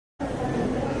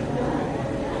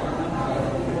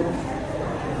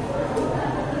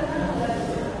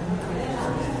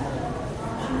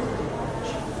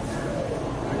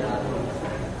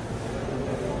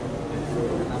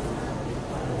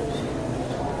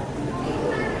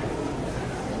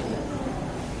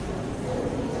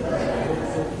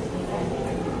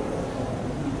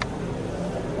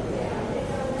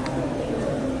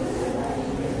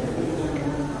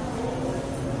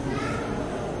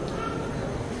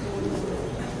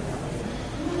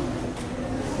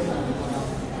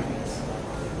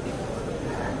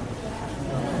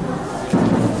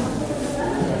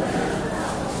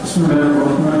بسم الله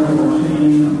الرحمن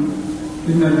الرحيم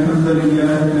إن الحمد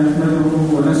لله نحمده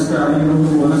ونستعينه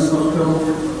ونستغفره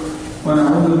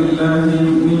ونعوذ بالله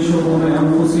من شرور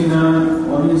أنفسنا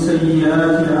ومن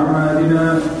سيئات أعمالنا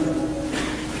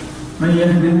من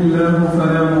يهده الله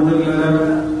فلا مضل له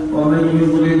ومن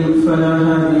يضلل فلا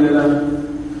هادي له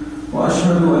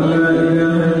وأشهد أن لا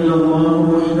إله إلا الله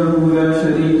وحده لا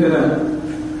شريك له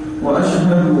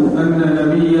وأشهد أن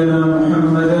نبينا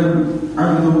محمدا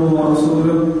عبده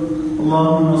ورسوله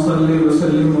اللهم صل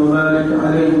وسلم وبارك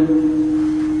عليه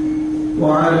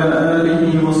وعلى آله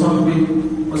وصحبه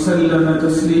وسلم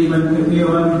تسليما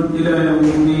كثيرا إلى يوم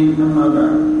الدين أما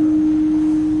بعد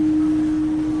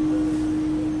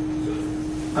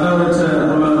அளவற்ற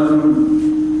அருளாளரும்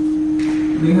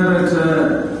நிகரற்ற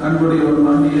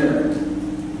அன்புடையவருமாகிய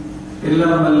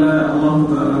எல்லாம் அல்ல அல்லாஹ்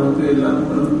தஆலாவுக்கு எல்லா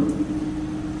புகழும்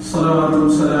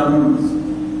ஸலவாத்தும் ஸலாமும்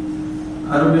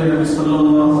அருமை நபி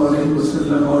ஸல்லல்லாஹு அலைஹி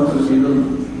வஸல்லம் அவர்கள் மீதும்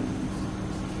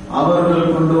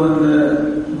அவர்கள் கொண்டு வந்த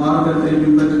மார்க்கத்தை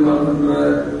பின்பற்றி வாழ்கின்ற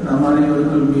நம்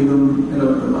அனைவர்கள் மீதும்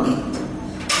நிலவட்டுள்ளார்.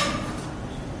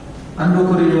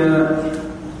 அன்புக்குரிய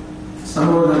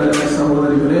சகோதர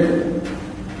சகோதரிகளே,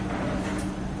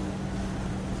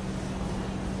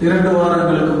 2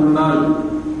 வாரங்களுக்கு முன்னால்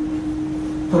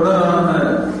தொடராக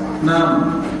நாம்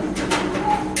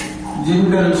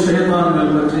ஜின்கள்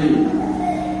ஷைத்தான்கள் பற்றி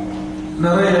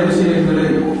நிறைய விஷயங்களை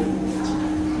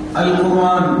அல்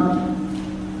குர்ஆன்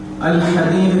அல்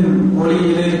ஹதீஸ்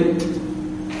மொழியிலே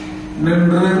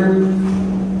நின்று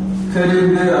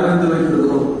தெரிந்து அறிந்து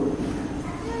வைக்கிறோம்.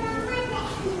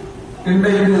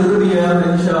 இன்றைக்கு இறுதியாக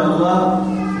இன்ஷா அல்லாஹ்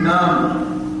நாம்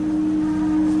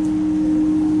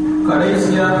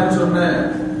கடைசியாக சொன்ன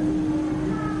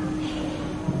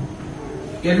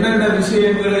என்னென்ன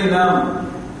விஷயங்களை நாம்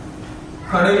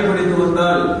கடைபிடித்து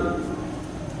வந்தால்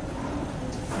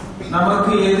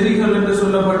நமக்கு எதிரிகள் என்று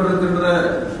சொல்லப்பட்டிருக்கின்ற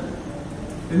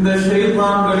இந்த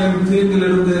ஷைத்தான்களின்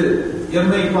தீங்கிலிருந்து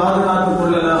எம்மை பாதுகாத்துக்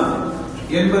கொள்ளலாம்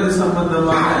என்பது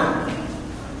சம்பந்தமான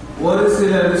ஒரு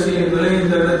சில விஷயங்களை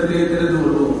இந்த இடத்திலே தெரிந்து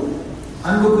கொள்வோம்.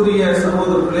 அன்புக்குரிய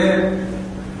சகோதரர்களே,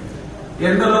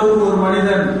 எந்த அளவுக்கு ஒரு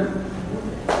மனிதன்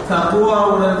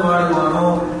தக்வாவுடன் வாழ்வானோ,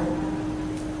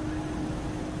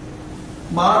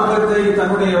 மார்க்கத்தை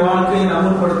தன்னுடைய வாழ்க்கையில்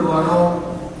அமல்படுத்துவானோ,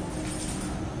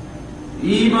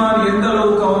 ஈமான் எந்த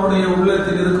அளவுக்கு அவனுடைய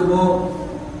உள்ளத்தில் இருக்குமோ,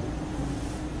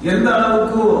 எந்த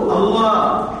அளவுக்கு அல்லாஹ்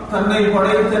தன்னை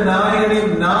படைத்த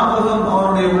நாயனின் ஞாபகம்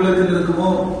அவனுடைய உள்ளத்தில்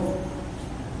இருக்குமோ,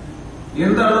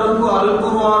 எந்த அளவுக்கு அல்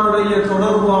குர்ஆனுடைய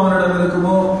தொடர்பு அவனிடம்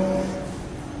இருக்குமோ,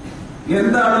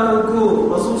 எந்த அளவுக்கு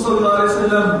ரசூல் ஸல்லல்லாஹு அலைஹி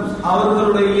வஸல்லம்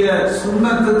அவர்களுடைய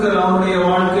சுன்னத்துக்கள் அவனுடைய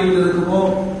வாழ்க்கையில் இருக்குமோ,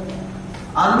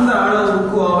 அந்த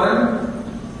அளவுக்கு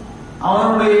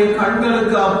அவனுடைய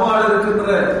கண்களுக்கு அப்பால்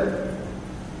இருக்கின்ற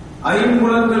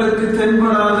ஐம்புலன்களுக்கு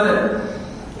தென்படாத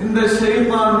இந்த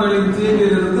ஷைத்தான்களின்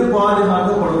தீங்கிலிருந்து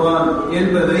பாதுகாக்கப்படுவான்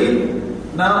என்பதை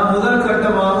நாம் முதல்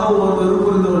கட்டமாக ஒருவர்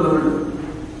புரிந்து கொள்ள வேண்டும்.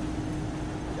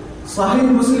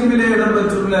 சஹீஹ் முஸ்லிமிலே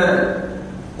இடம்பெற்றுள்ள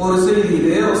ஒரு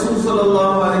செய்தியிலே ரசூல்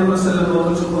ஸல்லல்லாஹு அலைஹி வஸல்லம்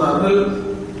அவர்கள் சொல்கிறார்கள்,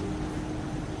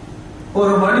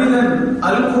 ஒரு மனிதன்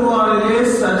அல் குர்ஆனிலே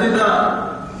சஜதா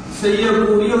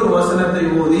செய்யக்கூடிய ஒரு வசனத்தை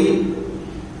ஓதி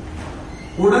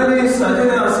உடனே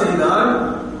சஜதா செய்தால்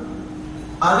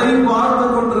அதை பார்த்து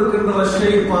கொண்டிருக்கின்ற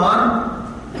ஷைத்தான்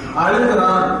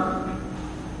அழுகிறான்.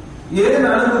 ஏன்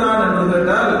அழுகிறான் என்று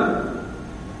கேட்டால்,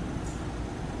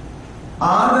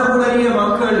 ஆதமுடைய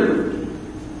மக்கள்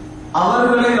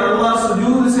அவர்களை அல்லாஹ்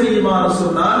சுஜூது செய்யுமாறு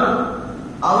சொன்னால்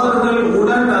அவர்கள்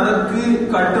உடன் அதற்கு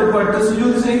கட்டுப்பட்டு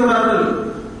சுஜூது செய்கிறார்கள்.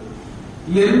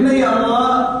 என்னை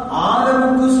அல்லாஹ்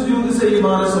ஆதமுக்கு சுஜூது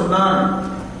செய்யுமாறு சொன்னான்,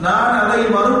 நான் அதை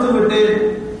மறுத்து விட்டேன்,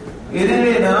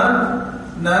 எனவே நான்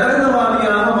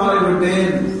நரகவாதியாக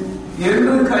மாறிவிட்டேன்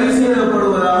என்று கை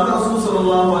செய்யப்படுவதாக ரசூல்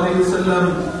ஸல்லல்லாஹு அலைஹி வஸல்லம்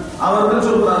அவர்கள்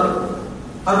சொல்றார்கள்.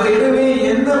 எனவே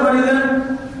எந்த மனிதன்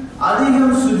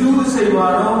அதிகம் சுஜூது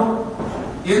செய்வானோ,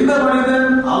 எந்த மனிதன்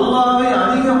அல்லாஹ்வை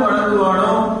அதிகம்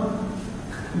வணங்குவானோ,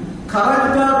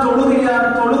 கரெக்டா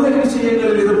தொழுகை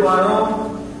விஷயங்களில் இருப்பானோ,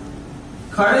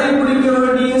 கடைபிடிக்க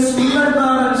வேண்டிய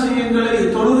சுன்னத்தான விஷயங்களை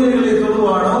தொழுகைகளை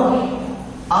தொழுவானோ,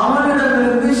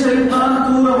 அவனிடமிருந்து ஷைத்தான்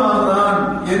தூரமாகிறான்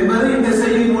என்பதை இந்த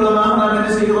செய்தி மூலமாக நாம் என்ன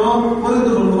செய்கிறோம்,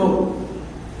 புரிந்து கொள்கிறோம்.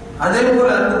 அதே போல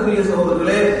அன்புக்குரிய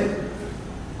சகோதரர்களே,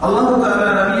 அல்லாஹ் தஆலா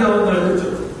நபி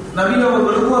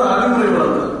அவர்களுக்கு ஒரு அறிவுரை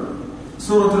வழங்குகிறார்.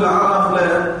 சூரத்துல் அராஃப்ல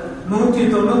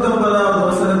 199வது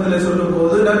வசனத்திலே சொல்லும்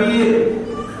போது, நபியே,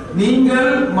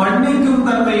 நீங்கள் மன்னிக்கும்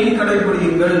தன்மையை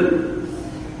கடைபிடியுங்கள்,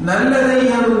 நல்லதை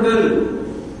ஏவுங்கள்,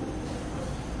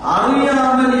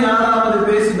 அறியாமல் யாராவது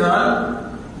பேசினால்,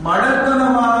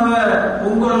 மடத்தனமாக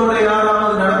உங்களோட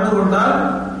யாராவது நடந்து கொண்டால்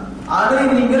அதை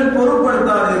நீங்கள்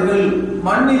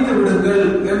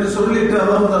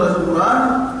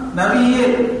நபியே,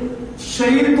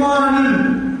 ஷைத்தானின்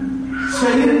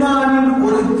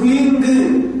ஒரு தீங்கு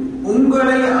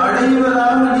உங்களை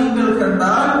அடைவதாக நீங்கள்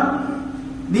கண்டால்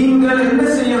நீங்கள் என்ன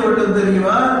செய்ய வேண்டும்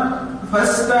தெரியுமா?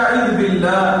 ஃபஸ்தஈது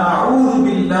பில்லாஹ், அஊது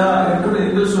பில்லாஹ் என்று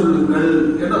நீங்கள் சொல்லுங்கள்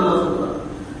என்று அல்லாஹ் சொல்றார்.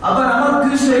 அப்ப நமக்கு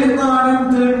ஷைத்தானின்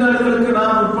தீண்டல்களுக்கு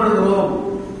நாம் உட்படுகிறோம்.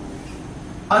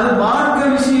 அது மார்க்க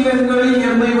விஷயங்களில்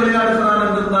எம்மை விளையாடுகிறான்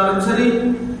என்றிருந்தாலும் சரி,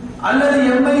 அல்லது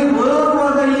எம்மை வேறு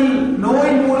வகையில்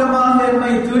நோய் மூலமாக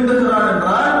எம்மை தீண்டுகிறான்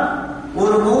என்றால்,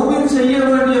 ஒரு மூமின் செய்ய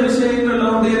வேண்டிய விஷயங்கள்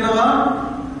ஒன்று என்னவா?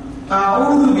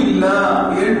 அஊது பில்லாஹ்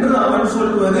என்று அவன்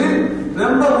சொல்வது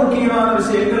ரொம்ப முக்கியமான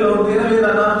விஷயங்கள் ஒன்று. எனவே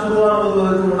நான் குர்ஆன்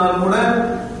ஓதுவதற்கு முன்னால் கூட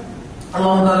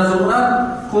அல்லாஹ் தஆலா சொல்றான்,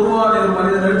 குர்ஆனை ஒரு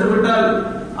மனிதன் எடுத்துவிட்டால்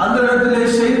அந்த இடத்திலே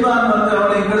ஷைத்தான் வந்து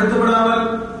அவனை கெடுத்து விடாமல்,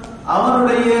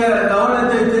 அவனுடைய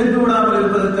கவனத்தை திருப்பி விடாமல்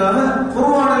இருப்பதற்காக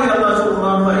குர்ஆனை அல்லாஹ்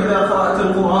சொல்றான், ஃபைதா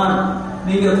கரஅத்தல் குர்ஆன்,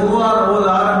 நீங்க குர்ஆன் ஓத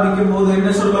ஆரம்பிக்கும் போது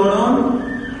என்ன சொல்லணும்?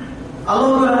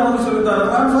 அல்லாஹ் நமக்கு சொல்லித்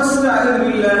தருகிறான், ஃபஸ்தஈது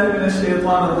பில்லாஹி மினஷ்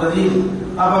ஷைத்தானிர் ரஜீம்,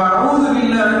 அப்ப அஊது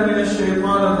பில்லாஹி மினஷ்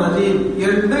ஷைத்தானிர் ரஜீம்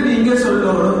என்று நீங்க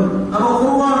சொல்லணும். அப்ப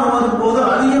குர்ஆன் ஓதும் போது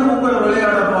அதிகம் உங்களை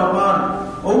விளையாட பார்ப்பான்,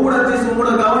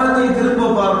 உங்களோட கவனத்தை திருப்ப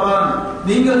பார்ப்பான்.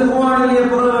 நீங்கள் குர்ஆனிலே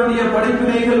பெற வேண்டிய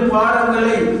படிப்பினைகள்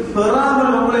பாடங்களை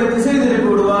பெறாமல் உங்களை திசை திருப்பி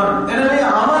விடுவான். எனவே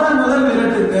அவனை முதல்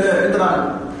விரட்டுங்க என்றான்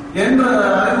என்ற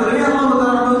அறிவுரை அல்லாஹ்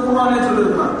தஆலா குர்ஆனிலே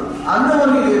சொல்லியிருக்கிறான். அந்த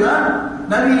வகையிலே தான்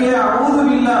நபியே அஊது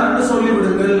பில்லாஹ் என்று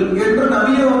சொல்லிவிடுங்கள் என்று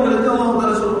நபியே உங்களுக்கு அல்லாஹ்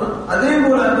தஆலா சொல்றான். அதே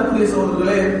போல அன்புக்குரிய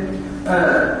சகோதரர்களே,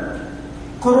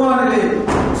 குர்ஆனிலே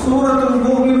சூரத்துல்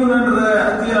முஃமினூன் என்ற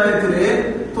அத்தியாயத்திலே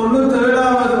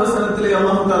 97வது வசனத்திலே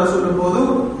அல்லாஹ் தஆலா சொல்லும்போது,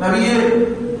 நபியே,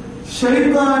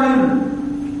 ஷைத்தானின்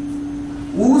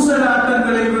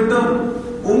ஊசலாட்டங்களை விட்டும்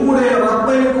உம்முடைய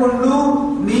ரப்பை கொண்டு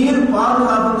நீர்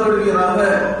பாதுகாப்பு தேடுவீராக.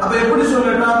 அப்ப எப்படி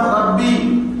சொல்லலாம்? ரப்பி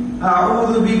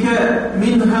அஊது பிக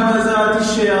மின்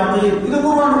ஹமஸாத்திஷ் ஷயாத்தீன். இது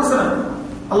குர்ஆன் வசனம்.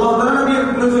 அல்லாஹ் தஆலா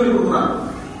நபிக்கு சொல்லி கொடுக்கிறான்.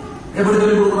 எப்படி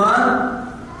சொல்லி கொடுக்கிறான்?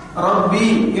 ரப்பி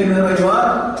என்ற இறைவா,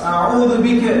 அஊது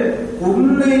பிக,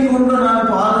 உன்னை கொண்டு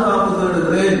நான் பாதுகாப்பு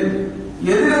தேடுகிறேன்.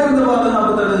 எதிலிருந்து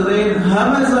பாதுகாப்பு தேடுகிறேன்?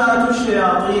 ஹமஸாத்திஷ்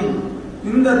ஷயாத்தீன்,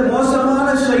 இந்த மோசமான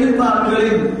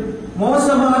ஷைத்தான்களின்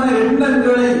மோசமான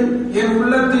எண்ணங்களை என்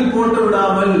உள்ளத்தில் போட்டு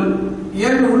விடாமல்,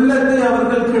 என் உள்ளத்தை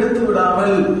அவர்கள் கெடுத்து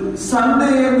விடாமல்,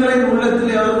 சந்தேகங்களை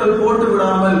உள்ளத்தில் அவர்கள் போட்டு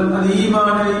விடாமல், அது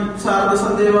ஈமானை சார்ந்த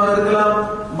சந்தேகமாக இருக்கலாம்,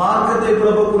 மார்க்கத்தை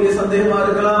குழப்பக்கூடிய சந்தேகமாக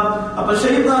இருக்கலாம். அப்ப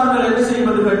ஷைத்தான்கள் என்ன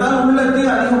செய்யும் என்று கேட்டால், உள்ளத்தை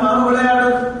அதிகமாக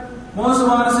விளையாடும்,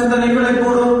 மோசமான சிந்தனைகளை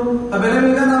போடும்.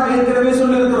 எனவேதான் நாம் ஏற்கனவே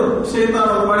சொல்லியிருக்கிறோம்,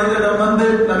 ஷைத்தான் ஒரு மனிதனிடம் வந்து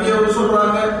நபியோடு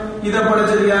சொல்றாங்க, இதை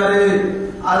படைச்சது யாரு,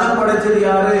 அதை படைச்சது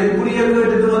யாரு, இப்படிய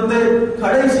கேட்டுட்டு வந்து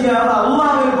கடைசியாக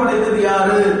அல்லாஹ்வை படைத்தது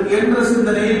யாரு என்ற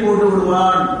சிந்தனையை போட்டு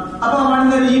விடுவான். அப்ப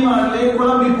மனிதன் ஈமானிலே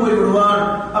குழம்பி போய் விடுவான்.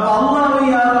 அப்ப அல்லாஹ்வை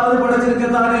யாராவது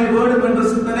படைச்சிருக்கத்தானே வேண்டும் என்ற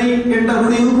சிந்தனை என்ற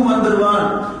முடிவுக்கு வந்துடுவான்.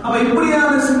 அப்ப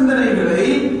இப்படியான சிந்தனைகளை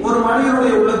ஒரு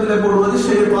மனிதனுடைய உள்ளத்திலே போடுவது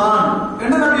ஷைத்தான்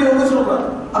என்று நபியோடு சொல்றார்.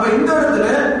 அப்ப இந்த இடத்துல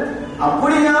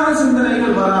அப்படியான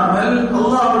சிந்தனைகள் வராமல்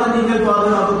அல்லாஹ்வுடன் நீங்கள்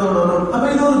பாதுகாப்பு தேடணும். அப்ப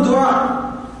இது ஒரு துஆ.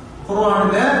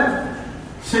 குர்ஆனில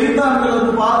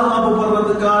ஷைத்தான்களுக்கு பாதுகாப்பு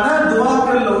பெறுவதற்கான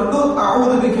துஆக்கள் ஒன்று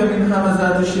அஊது பிக மின்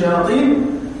ஹமஸாத்திஷ் ஷயாத்தீன்.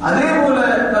 அதே போல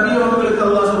நபி அவர்களுக்கு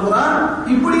அல்லாஹ் சொல்றான்,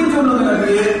 இப்படி சொல்லுங்க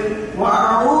நபியே, வ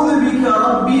அஊது பிக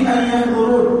ரப்பி அன்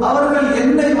யஹ்துரூன், அவர்கள்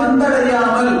என்னை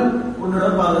வந்தடையாமல்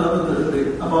உன்னிடம் பாதுகாப்பு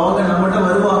தருகிறேன். அப்ப அவங்க நம்மகிட்ட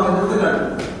வருவாங்க.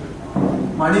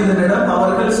 மனிதனிடம்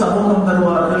அவர்கள் சமூகம்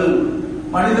தருவார்கள்,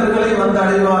 மனிதர்களை வந்து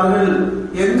அடைவார்கள்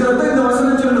என்கிறத இந்த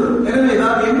வசனம் சொல்லும். எனவே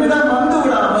நான் என்னிடம் வந்து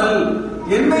விடாமல்,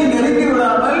 என்னை நெருங்கி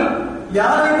விடாமல்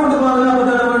யாரை கொண்டு பாதுகாப்பு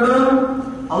தேட வேண்டும்?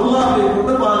 அல்லாஹ்வை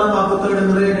கொண்டு பாதுகாப்பு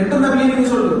தேடுகிறேன் என்று நபியே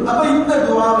சொல்லும். அப்ப இந்த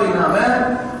துஆவை நாம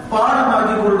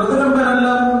பாடமாக்கி கொள்வது ரொம்ப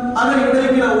நல்லது. அதை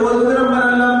இடைக்கிற ஓதுவது ரொம்ப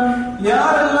நல்லது.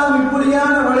 யாரெல்லாம்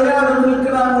இப்படியான விளையாடுகளுக்கு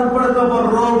நாம்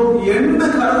உட்படுத்தப்படுறோம் என்று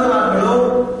கருதுறாங்களோ,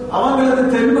 அவங்களுக்கு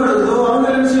தென்படுதோ, அவங்க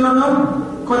என்ன செய்யணும்?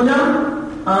 கொஞ்சம்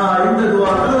இந்த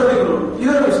துஆக்களை ஓதிக்கணும்.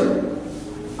 இது ஒரு விஷயம்.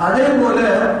 அதே போல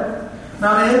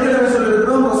நாம் ஏற்கனவே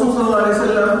சொல்லியிருக்கிறோம், ரசூல் ஸல்லல்லாஹு அலைஹி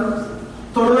வஸல்லம்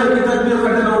தொழுகைக்கு தக்பீர்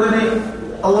கட்டின உடனே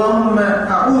அல்லாஹும்ம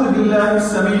அஊது பில்லாஹி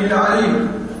ஸமீஇல் அலீம்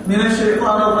மினஷ்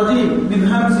ஷைத்தானிர் ரஜீம் மின்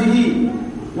ஹம்ஸிஹி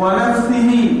வ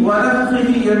நஃப்ஸிஹி வ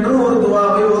நஃப்ஸிஹி என்று ஒரு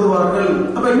துஆவை ஓதுவார்கள்.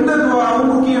 அப்ப இந்த துஆவும்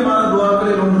முக்கியமான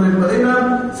துஆக்களில் ஒன்று என்பதை நாம்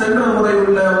சென்ற முறை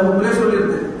உள்ள வகுப்பிலே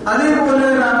சொல்லியிருந்தேன். அதே போல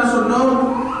நாம் சொன்னோம்,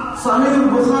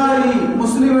 சஹீஹ் புகாரி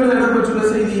முஸ்லிமில் இடம்பெற்றுள்ள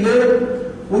செய்தியிலே,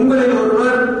 உங்களில்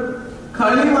ஒருவர்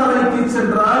கலிமாவைக்கு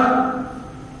சென்றால்,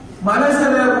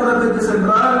 மனசரீரத்துக்கு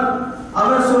சென்றால்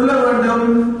அவர் சொல்ல வேண்டும்,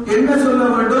 என்ன சொல்ல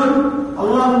வேண்டும்?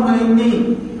 அல்லாஹும்ம இன்னி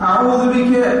அஊது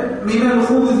பிக மினல்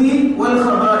ஹுபுஸி வல்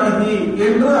ஹபாயிதி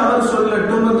என்று அவர்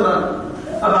சொல்லட்டும் என்றார்.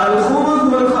 அப்ப அல்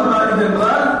ஹுபுஸ் வல் ஹபாயித்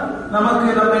என்றால் நமக்கு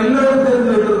நம்ம எல்லோரும்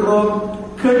தெரிந்து வைத்திருக்கிறோம்,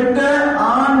 கெட்ட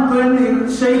ஆண் பெண்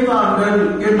ஷைத்தான்கள்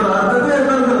என்ற அர்த்தத்தை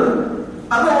தருகிறது.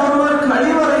 அப்ப ஒருவர்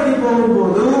கழிவறைக்கு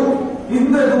போகும்போது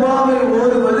இந்த துவாவை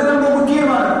ஓதுவது ரொம்ப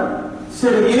முக்கியமானது.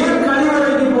 சரி, ஏன்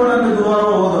கழிவறைக்கு போன அந்த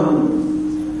துவாவை ஓதணும்?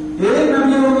 ஏன்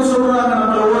நபி அவங்க சொல்றாங்க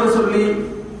நம்மள ஓத சொல்லி?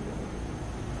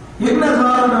 என்ன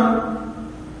காரணம்?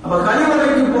 அப்ப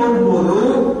கழிவறைக்கு போகும்போது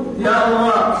யா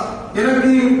அல்லாஹ்,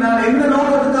 எனக்கு நான் என்ன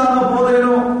நோக்கத்துக்காக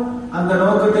போறேனோ அந்த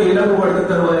நோக்கத்தை இலகுபடுத்தி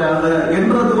தருவாயாக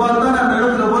என்ற துவா தான் அந்த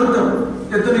இடத்துல பொருத்தம்.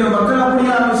 எத்தனையோ மக்கள்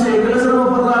அப்படியான விஷயங்களை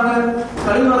சிரமப்படுறாங்க.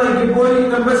 கழிவறைக்கு போய்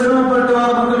ரொம்ப சிரமப்பட்டு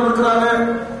வர மக்கள் இருக்கிறாங்க.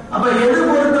 அப்ப எது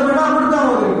பொருத்தம்னா அப்படித்தான்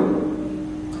ஓதுறீங்க.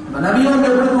 நபியோங்க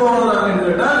எப்படி ஓதுறாங்கன்னு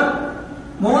கேட்டால்,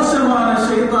 மோசமான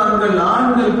ஷைத்தான்கள்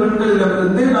ஆண்கள்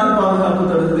பெண்களிடமிருந்து நான் பாதுகாப்பு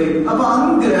தருகிறேன். அப்ப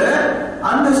அங்க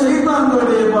அந்த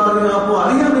ஷைத்தான்களுடைய பாதுகாப்பு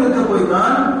அதிகம் இருக்க போய்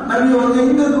தான் நபி வந்து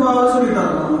இந்த துவாவை சொல்லி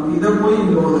தரணும். இதை போய்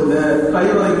இங்க ஓதுங்க,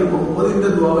 கழிவறைக்கு போகும்போது இந்த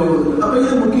துவாவை ஓதுங்க. அப்ப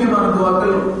இது முக்கியமான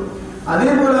துவாக்கள். அதே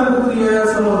போல அன்புக்குரிய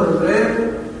சகோதரர்களே,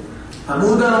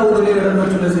 அபூதாவூதிலே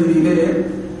இடம்பெற்றுள்ள செய்தியிலே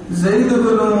ஸைத்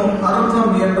இப்னு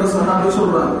அர்கம் என்ற சஹாபி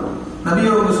சொல்றாங்க, நபி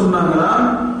அவங்க சொன்னாங்களா,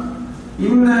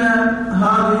 இன்ன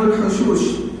ஹாதில் ஹுஷூஷ்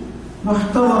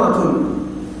முஹ்தவரத்துன்,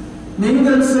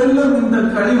 நீங்கள் செல்லும் இந்த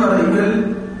கழிவறைகள்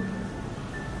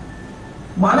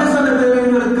மனசல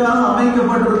தேவைகளுக்காக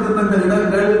அமைக்கப்பட்டிருக்கின்ற இந்த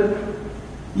இடங்கள்,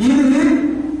 இது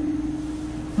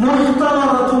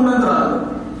முஹ்தவரத்துன் என்றால்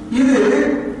இது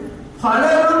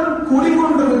பலரும்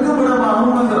குடிகொண்டிருக்கும்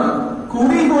இடமாகவும் என்றார்.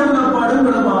 குடிகொள்ளப்படும்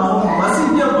இடமாகவும்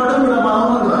வசிக்கப்படும்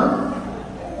இடமாகவும் என்றார்.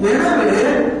 எனவே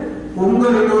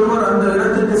உங்களில் ஒருவர் அந்த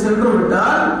இடத்துக்கு சென்று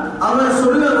விட்டால் அவர்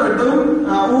சொல்ல வேண்டும்,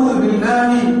 அஊது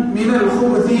பில்லாஹி மினல்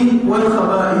ஹுபுஸி வல்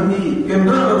கபாயிஹி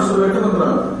என்று அவர் சொல்ல வேண்டும்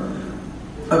என்றார்.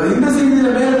 இந்த செய்தியில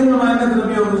மேலதிகமா என்ன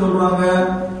திரும்பி அவங்க சொல்றாங்க,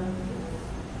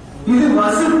 இது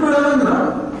வசிப்பிடம் என்றார்.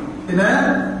 என்ன,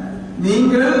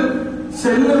 நீங்கள்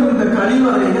செல்லும் இந்த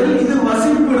கழிவறைகள் இது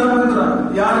வசிப்பிடம் என்றார்.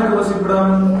 யாருக்கு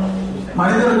வசிப்பிடம்?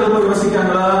 மனிதர்கள் போய்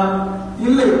வசிக்காங்களா?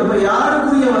 இல்லை. அப்ப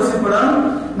யாருக்குரிய வசிப்பிடம்?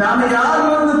 நாம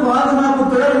யாரிலிருந்து பாதுகாப்பு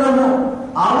தேடுறோமோ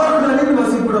அவர்களின்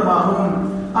வசிப்பிடமாகும்.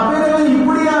 அப்ப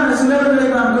இப்படியான சிலர்களை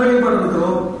நாம்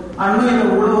கேள்விப்பட்டிருக்கிறோம்.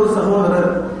 அண்மையில் உள்ள ஒரு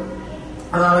சகோதரர்,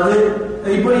 அதாவது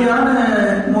இப்படியான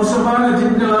மோசமான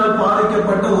ஜின்களால்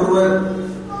பாதிக்கப்பட்ட ஒருவர்,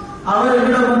 அவர்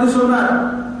என்னிடம் வந்து சொன்னார்,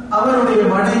 அவருடைய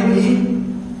மனைவி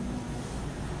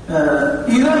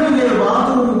இரவிலே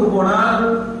பாத்ரூமுக்கு போனால்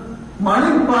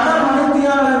பல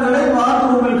மணித்தியாலங்களை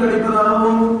பாத்ரூமில்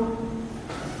கிடைப்பதாகவும்,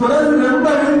 பிறகு ரொம்ப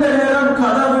நீண்ட நேரம்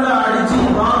கதவுல அடிச்சு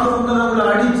பாத்ரூம் கதவுல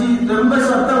அடிச்சு ரொம்ப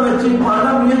சத்தம் வச்சு பல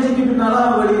முயற்சிக்கு பின்னால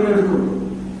வெளியில் எடுக்கும்.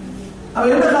 அப்ப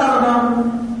என்ன காரணம்?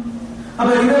 அப்ப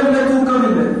இரவிலே தூக்கம்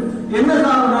இல்லை. என்ன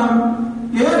காரணம்?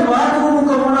 ஏன்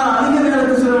பாத்ரூமுக்கு போனா அதிக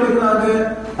நேரத்தை செலவழிக்கிறாங்க?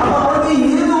 அப்ப அவருக்கு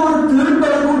ஏதோ ஒரு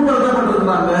திருப்பலுக்கு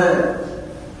உட்படுத்தப்பட்டிருக்கிறாங்க.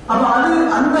 அப்ப அது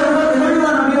அந்த இடத்துல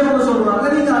நபியவங்க சொல்றாங்க,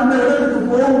 நீங்க அந்த இடத்துக்கு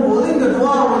போகும்போது இந்த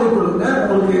துவா ஓதிக் கொள்ளுங்க,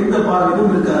 உங்களுக்கு எந்த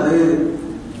பாதிப்பும் இருக்காது.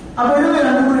 அப்ப எனவே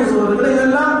அன்புக்குரிய சகோதரர்களே,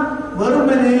 இதெல்லாம்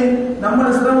வெறுமனே நம்மளை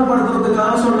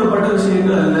சிரமப்படுத்துறதுக்காக சொல்லப்பட்ட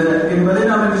விஷயங்கள் அல்ல என்பதை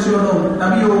நாம் என்ன செய்யணும்?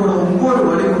 நபியோட ஒவ்வொரு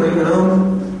வழிமுறைகளும்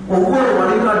ஒவ்வொரு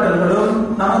வழிகாட்டல்களும்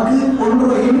நமக்கு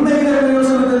ஒன்று இன்மையில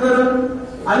யோசனத்தை தரும்,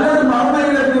 அல்லது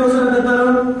மறுமையில யோசனத்தை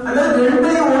தரும், அல்லது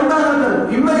ரெண்டையும் ஒன்றாக தரும்.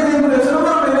 இன்மையில யோசனை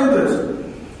மறுமையிலையும் பேசும்.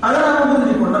 அதை நாம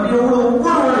புரிஞ்சுக்கணும். நபியோட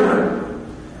ஒவ்வொரு வழிகள்.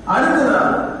 அடுத்ததா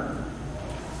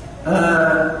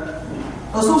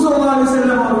ரசூல் ஸல்லல்லாஹு அலைஹி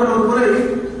வஸல்லம் அவர்கள் ஒரு முறை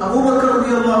அபூபக்கர்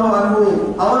ரலியல்லாஹு அன்ஹு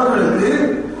அவர்களுக்கு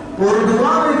ஒரு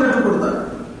துஆவை கற்றுக் கொடுத்தார்.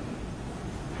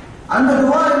 அந்த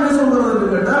துஆ என்ன சொல்றது என்று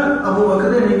கேட்டால்,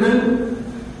 அபூபக்கரே, நீங்கள்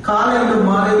காலையிலும்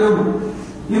மாலையிலும்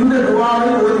இந்த துஆவை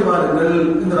ஓதி வாருங்கள்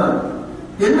என்றார்.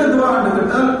 என்ன துஆ என்று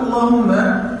கேட்டால், அல்லாஹும்ம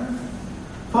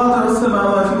ஃபாத்திர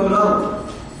ஸ்-ஸமாவாதி வல் அர்த்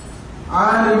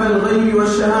ஆலிமல் கைபி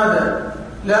வஷ்-ஷஹாதா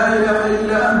லா இலாஹ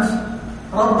இல்லா அன்த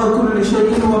ரப்ப குல்லி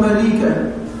ஷைஇன் வ மலீகா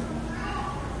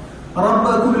رب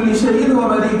كل شيء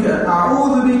ومليكه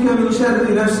أعوذ بك من شر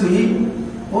نفسي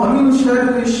ومن شر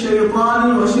الشيطان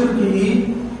وشركه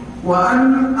وأن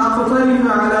أقترف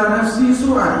على نفسي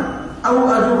سوءا أو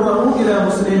أجره إلى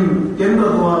مسلم என்ற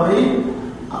துஆவை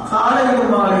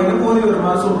காலையிலும் மாலையிலும் ஓதி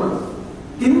வருமாறு சொல்றாங்க.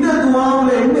 இந்த துஆவுல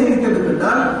என்ன இருக்கிறது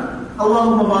கேட்டால்,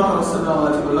 அல்லாஹும்ம ஃபாத்திர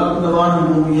ஸ்-ஸமாவாதி வல் அர்த், வானம்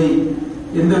பூமியை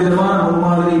எந்த விதமான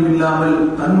முன்மாதிரியும் இல்லாமல்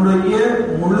தன்னுடைய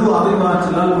முழு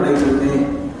அறிவாற்றலால் படைத்தேன்.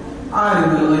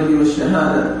 ஆலிமுல் கைபி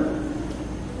வஷ்-ஷஹாதா,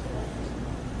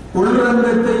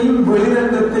 உள்ளரங்கத்தையும்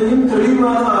வெளிரங்கத்தையும்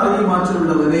தெளிவாக அறியும் ஆற்றல்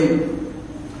உள்ளவனே.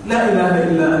 லா இலாஹ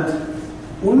இல்லா அன்த,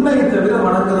 உன்னை தவிர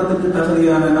வணக்கத்துக்கு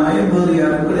தகுதியான நாயன் வேறு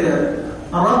யாரும் கிடையாது.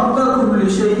 ரப்ப குல்லி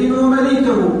ஷைஇன் வ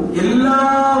மலீகஹு,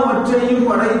 எல்லாவற்றையும்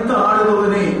படைத்து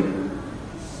ஆளுபவனே.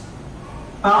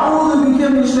 அஊது பிக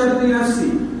மின் ஷர்ரி நஃப்ஸி,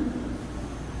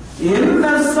 என்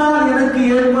நப்சால் எனக்கு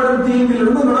ஏற்படும்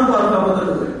தீங்கிலிருந்து நான் பாதுகாப்பு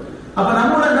தருகிறேன். அப்ப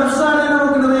நம்மளோட நப்சாலே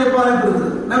நமக்கு நிறைய பாதிப்பு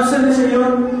இருக்குது. நப்ஸ் என்ன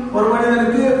செய்யும்? ஒரு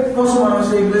மனிதனுக்கு மோசமான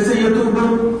விஷயங்களை செய்ய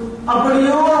தூண்டும்.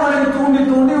 அப்படியோ அவனை தூண்டி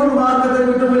தூண்டி ஒரு மார்க்கத்தை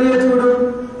விட்டு வெளியேற்றிவிடும்.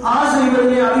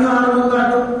 ஆசைகளை அதிகாரம்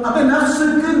காட்டும். அப்ப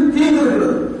நப்சுக்கு தீங்கு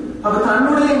இருக்கிறது. அப்ப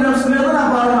தன்னுடைய நப்சிலிருந்து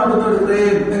நான் பாதுகாப்பு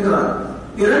தருகிறேன் என்கிறார்.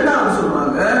 இரண்டாவது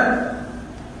சொல்றாங்க,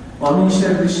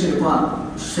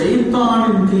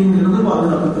 ஷைத்தானின் தீங்கிலிருந்து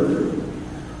பாதுகாப்பு தருகிறது.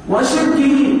 வஷக்கி,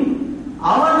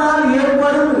 அவனால்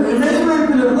ஏற்படும்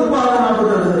இணைவைப்பிலிருந்து பாதுகாப்பு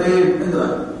தருகிறேன்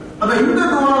என்கிறார். அப்ப இந்த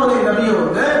துஆவை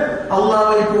நபியவங்க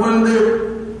அல்லாஹ்வை புகழ்ந்து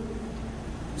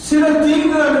சில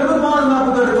தீங்குகளுக்கு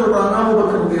பாதுகாப்பு தர சொல்றாங்க.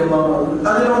 அபூபக்கர் ரலியல்லாஹு அன்ஹு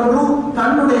அதில் ஒன்று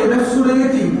தன்னுடைய நஃப்ஸுடைய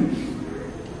தீங்கு.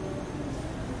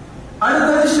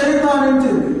 அடுத்தது ஷைத்தானின்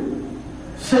தீங்கு.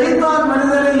 ஷைத்தான்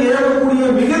மனிதனை ஏவக்கூடிய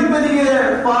மிகப்பெரிய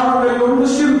பாவங்களில் ஒன்று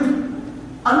ஷிர்க்.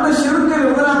 அந்த ஷிர்க்கில்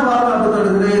இருந்து நான் பாதுகாப்பு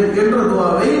தருகிறேன் என்ற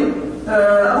துஆவை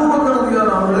அபூபக்கர்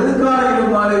ரலியல்லாஹு அன்ஹு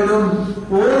காலையிலும் மாலையிலும்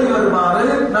ஓதி வருமாறு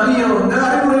நபியவங்க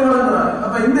அறிவுரை வழங்குறாங்க.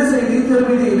 அப்ப இந்த செய்தி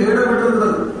திருமதியில்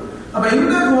இடம்பெற்றிருக்கிறது. அப்ப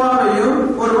இந்த துஆவையும்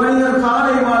ஒரு மனிதர்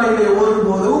காலை மாலையிலே ஓதும்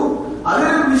போது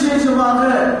அதில் விசேஷமாக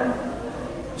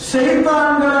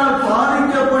ஷைத்தான்களால்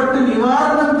பாதிக்கப்பட்டு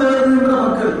நிவாரணம் தேடுகின்ற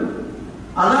மக்கள்,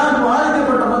 அதாவது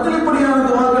பாதிக்கப்பட்ட மக்கள் இப்படியான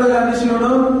துஆக்களை என்ன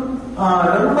செய்யணும்?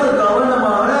 ரொம்ப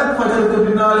கவனமாக ஃபஜ்ருக்கு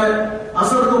பின்னால,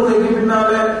 அஸ்ர் தொழுகைக்கு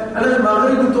பின்னால, அல்லது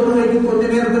மக்ரிப் தொழுகைக்கு கொஞ்ச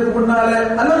நேரத்துக்கு முன்னால,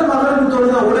 அல்லது மக்ரிப்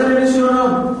தொழுகை உடனே என்ன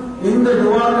செய்யணும்? இந்த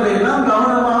துஆக்களை எல்லாம்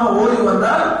கவனமாக ஓதி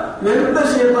வந்தால் எந்த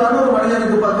ஷைத்தானும் ஒரு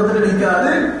மனிதனுக்கு பக்கத்தில்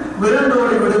நிற்காது,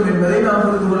 விரண்டோடி விடும் என்பதை நாம்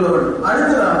புரிந்து கொள்ள வேண்டும்.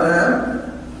 அடுத்ததாக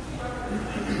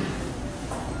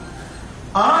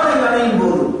ஆடை அணியும்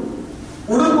போது,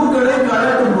 உடுப்புகளை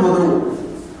கலட்டும் போது,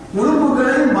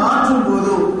 உடுப்புகளை மாற்றும்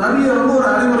போது நபி அவர்கள் ஒரு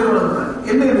அறிவுரை வழங்குகிறார்.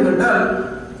 என்ன என்று கேட்டால்,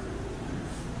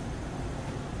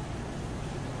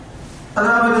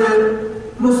 அதாவது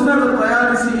முஸ்னத்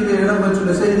தயாரிசியிலே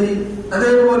இடம்பெற்றுள்ள செய்தி,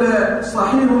 அதே போல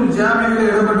ஸஹீஹுல் ஜாமியிலே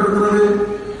இடம்பெற்றிருக்கிறது.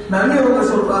 நபி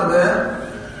அவர்கள் சொல்றாங்க,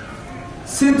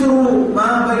 சித்ரு மா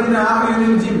பைன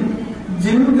ஆயுனில் ஜின்,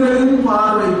 ஜின்களின்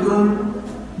பார்வைக்கும்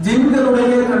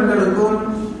ஜின்களுடைய கண்களுக்கும்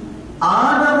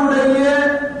ஆடமுடைய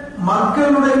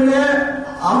மக்களுடைய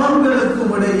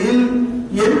அமல்களுக்கும் இடையில்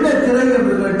என்ன திரை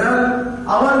என்று கேட்டால்,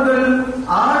 அவர்கள்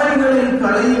ஆடைகளை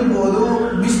களையும் போது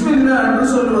பிஸ்மில்லா என்று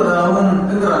சொல்வதாகும்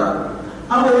என்கிறார்.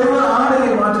 அப்ப ஒருவர்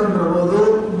ஆடையை மாற்றுகின்ற போது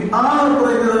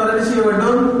குறைந்ததாக செய்ய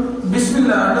வேண்டும்,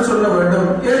 பிஸ்மில்லா என்று சொல்ல வேண்டும்.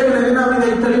 ஏற்கனவே நாம்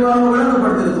இதை தெளிவாக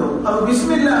விளங்கப்படுத்திருக்கிறோம். அப்ப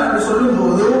பிஸ்மில்லா என்று சொல்லும்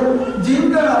போது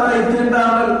ஜின்கள் அவரை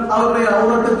தீண்டாமல் அவருடைய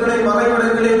அவுரத்துக்களை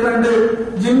மறைவிடங்களை கண்டு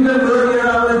ஜின்கள் வேறு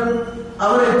ஏதாவது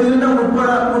அவரை தீண்ட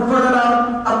முற்படலாம்.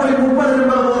 அப்படி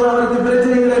முற்படுகின்ற போது அவருக்கு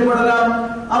பிரச்சனைகள் ஏற்படலாம்.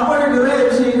 அப்படி நிறைய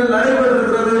விஷயங்கள்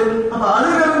நடைபெறுகிறது. அப்ப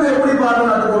அதிலிருந்து எப்படி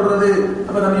பாதுகாத்துக் கொள்றது?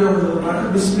 அப்ப நபி சொல்றாங்க,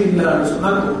 பிஸ்மில்லா என்று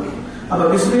சொன்னால். அப்ப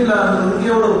பிஸ்மில்லா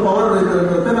எவ்வளவு பவர்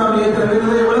இருக்கிறது நாம் ஏற்கனவே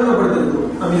நிறைய விளங்கப்படுத்திருக்கிறோம்.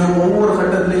 நபி ஒவ்வொரு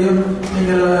கட்டத்திலையும்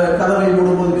நீங்கள் கதவை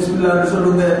மூடும்போது பிஸ்மில்லா என்று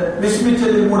சொல்லுங்க, பிஸ்மி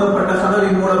சொல்லி மூடப்பட்ட கதவை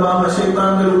மூலமாக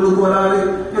ஷைத்தான்கள் உள்ளுக்கு வராது,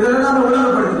 இதெல்லாம் நாம்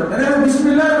விளங்கப்படுத்தினோம். எனவே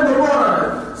பிஸ்மில்லா என்று போராடு,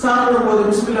 சாப்பிடும் போது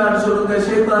பிஸ்மில்லா என்று சொல்லுங்க,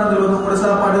 ஷைத்தான்கள் வந்து உங்களோட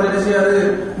சாப்பாடு என்ன செய்யாது,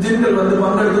 ஜின்கள் வந்து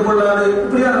பங்கெடுத்துக் கொள்ளாது,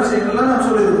 இப்படியான விஷயங்கள்லாம் நாம்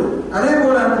சொல்லியிருக்கோம். அதே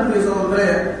போல அன்புக்குரிய சகோதரர்களே,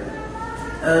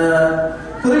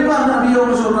 குறிப்பாக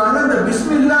நபியோடு சொல்றாங்க, இந்த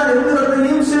பிஸ்மில்லா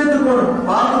என்கிறதையும் சேர்த்துக்கணும்.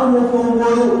 பாத்ரூம்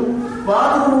போகும்போது,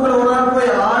 பாத்ரூம்கள் ஒரு ஆள் போய்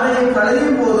ஆடையை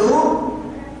களையும் போது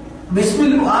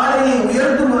ஆடையை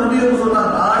உயர்த்தும் நபியோடு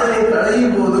சொன்னாங்க. ஆடையை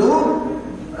களையும் போது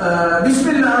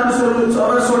பிஸ்மில்லா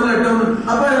சொல்லட்டும்.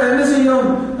 அப்ப என்ன செய்யும்?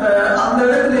 அந்த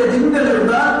இடத்துல ஜின்கள்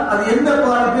இருந்தால் அது எந்த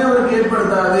பாதிப்பையும் அவருக்கு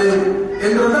ஏற்படுத்தாது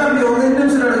என்கிறத அப்படி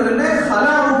இன்னும் சில இடங்கள்ல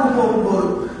ஹலாவுக்கு போகும்போது,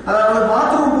 அதாவது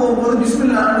பாத்ரூம் போகும்போது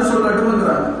பிஸ்மில்லா சொல்லட்டும்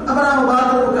என்கிறாங்க. அப்ப நாம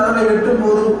பாத்ரூம் கதவை வெட்டும்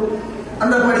போது,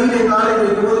 அந்த படியிலே காலை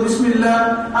வைக்கும் போது பிஸ்மில்லா,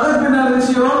 அதற்கு பின்னால்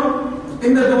விஷயம்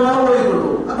இந்த துஆவை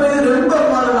ஓதிக்கொள்வோம். அப்ப இது ரொம்ப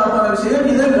பாதுகாப்பான விஷயம்.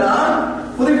 இதெல்லாம்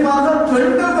குறிப்பாக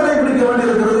பெண்கள் கடைபிடிக்க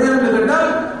வேண்டியிருக்கிறது. என்று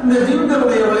கேட்டால், இந்த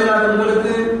ஜின்களுடைய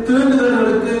விளையாடல்களுக்கு,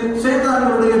 தீண்டுதல்களுக்கு,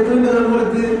 ஷைத்தான்களுடைய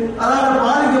தீண்டுதல்களுக்கு அதாவது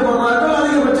பாதிக்கப்படுறார்கள்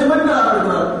அதிகபட்ச பெண்களாக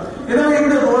இருக்கிறார். எனவே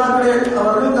இந்த துஆக்களை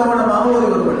அவர்கள் கவனமாக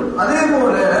ஓதுவார்கள். அதே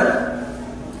போல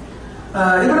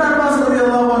இப்னு அப்பாஸ்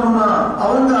ரலியல்லாஹு அன்ஹு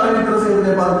அவங்க அறிவிக்கிற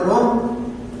செய்தியை பார்க்கிறோம்.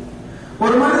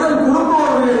 ஒரு மனிதன் குடும்ப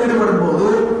உறவில் ஈடுபடும் போது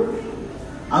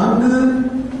அங்கு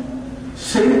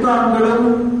ஷைத்தான்களும்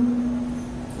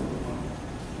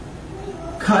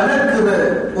கலக்கிற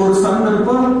ஒரு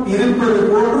சந்தர்ப்பம் இருப்பது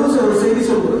போன்று ஒரு செய்தி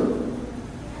சொல்கிறது.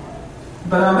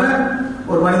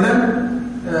 ஒரு மனிதன்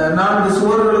 4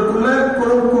 சுவர்களுக்குள்ள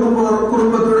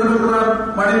குடும்பத்துடன் இருக்கிறான்,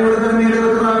 மனைவியுடன்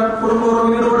ஈடுபடுகிறான், குடும்ப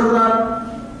உறவில் ஈடுபடுகிறான்.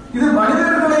 இது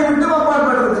மனிதர்களை விட்டு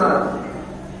அப்பாற்பட்டிருக்கிறார்.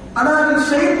 ஆனால்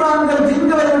ஷைத்தான்கள்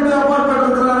ஜின்களை விட்டு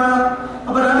அப்பாற்பட்டிருக்கிறாரா?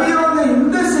 அப்ப நபி அவங்க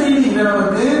இந்த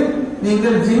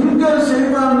நீங்கள் ஜின்கள்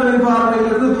ஷைத்தான்களின்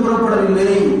பார்வையிலிருந்து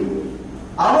தூரப்படவில்லை,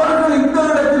 அவர்கள் இந்த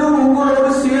இடத்திலும்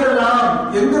உங்களோடு சேரலாம்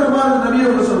என்கிற மாதிரி நபி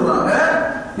அவங்க சொல்றாங்க.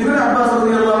 இப்னு அப்பாஸ்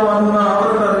ரலியல்லாஹு அன்ஹு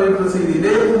அவர்கள் அறிவித்த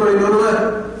செய்தியிலே, உங்களில் ஒருவர்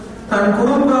தன்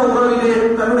குடும்ப உறவிலே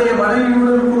தன்னுடைய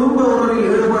மனைவியுடன் குடும்ப உறவில்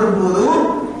ஈடுபடும் போது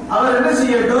அவர் என்ன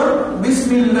செய்யட்டும்,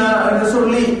 பிஸ்மில்லாஹ் என்று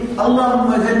சொல்லி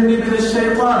அல்லாஹும்ம ஜன்னிபின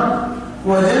ஷைத்தான்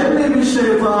வ ஜன்னிபி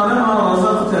ஷைத்தான மா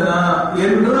ரஸக்தனா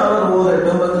என்று அவர்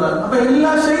ஓதட்டும் என்றார். அப்ப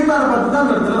எல்லா ஷைத்தானை பத்தி தான்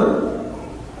இந்த இடத்துல வருது.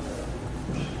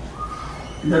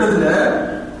 இந்த இடத்துல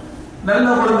நல்ல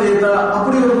குழந்தையை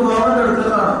அப்படி ஒரு துவாவை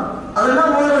இடத்துல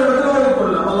அதெல்லாம் ஒரு இடத்துல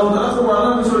ஓதிக்கொள்ளலாம். அல்லாஹ் தஆலா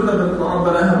குர்ஆன்ல சொல்லிட்டு இருக்கோம்,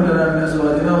 ரப்பனா ஹப் லனா மின்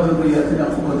அஸ்வாஜினா வ ذُرِّيَّتِنَا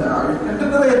قُرَّةَ أَعْيُنٍ என்று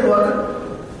நிறைய துவாக்கள்.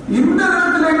 இந்த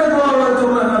இடத்துல என்ன துவாவை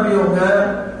சொல்ற நபி அவங்க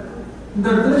இந்த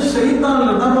இடத்துல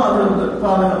ஷைத்தான்ல தான்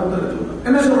பாதுகாப்பு சொல்றாங்க.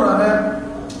 என்ன சொல்றாங்க,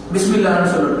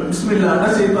 பிஸ்மில்லாஹ்னு சொல்றாங்க. பிஸ்மில்லாஹ்னா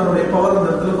ஷைத்தானுடைய பவர் இந்த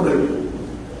இடத்துல குறைவு.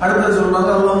 அடுத்து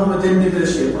சொல்றாங்க அல்லாஹும்ம ஜன்னிபின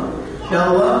ஷைத்தான், யா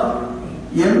அல்லாஹ்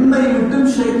என்னை விட்டு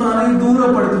ஷைத்தானை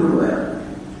தூரப்படுத்தி விடுவாய்.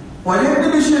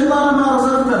 வயதில் ஷைத்தான மா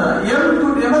ரஸக்தனா,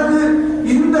 எனக்கு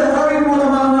இந்த உறவின்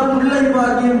மூலமாக பிள்ளை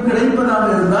பாக்கியம் கிடைப்பதாக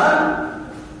இருந்தால்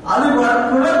அது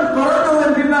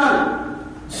பிறந்ததன் பின்னால்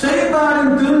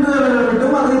ஷைத்தானின் தீண்டுதல்களை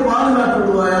விட்டும் அதை பாதுகாத்து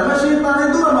விடுவாயாக, ஷைத்தானை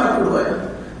தூரமாக்கி விடுவாய்.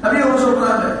 நபி அவர்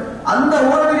சொல்றாங்க, அந்த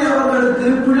உறவினை அவர்களுக்கு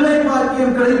பிள்ளை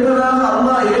பாக்கியம் கிடைப்பதாக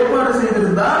அல்லாஹ் ஏற்பாடு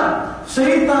செய்திருந்தால்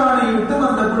ஷைத்தானை விட்டு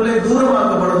அந்த பிள்ளை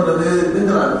தூரமாக்கப்படுகிறது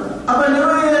என்கிறார். அப்ப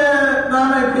நிறைய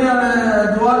நாம இப்படியான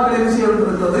துவாக்களை செய்ய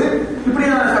வேண்டியிருக்கிறது.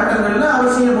 இப்படியான சட்டங்கள்ல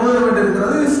அவசியம் ஓத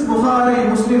வேண்டியிருக்கிறது. புகாரி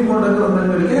முஸ்லிம் போன்ற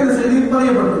கிரந்தங்களிலே இந்த செய்தி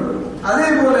பதியப்பட்டிருக்கிறது. அதே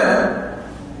போல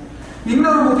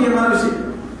இன்னொரு முக்கியமான விஷயம்,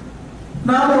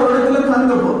 நாம ஒரு இடத்துல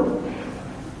தங்க போறோம்,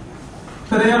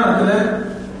 பிரயாணத்துல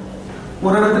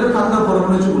ஒரு இடத்துல தங்க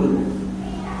போறோம்னு வச்சுக்கொள்ளுங்க,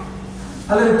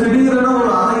 அல்லது திடீரென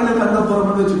ஒரு அறையில தங்க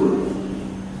போறோம்னு வச்சுக்கொள்ளுங்க,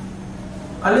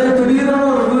 அல்லது திடீரென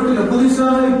ஒரு வீட்டுல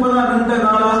புதுசாக இப்பதான் நீண்ட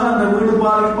நாளாக அந்த வீடு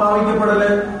பாவிக்கப்படல,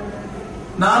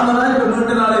 நாம தான் இப்ப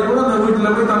நீண்ட நாளை கூட அந்த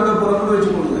வீட்டுல போய் தங்க போறோம்னு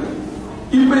வச்சுக்கொள்ளுங்க.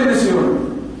 இப்ப என்ன செய்யணும்,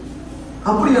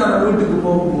 அப்படியான வீட்டுக்கு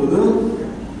போகும்போது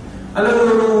அல்லது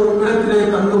ஒரு இடத்திலே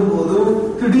தங்கும் போது,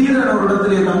 திடீரென ஒரு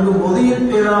இடத்திலே தங்கும் போது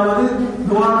ஏதாவது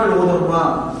துவாக்கள் ஓதணுமா?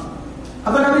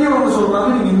 அப்ப நபி அவங்க சொல்றாங்க,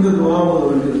 நீங்க இந்த துவா ஓத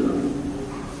வேண்டியிருக்கிறது.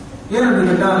 ஏனென்று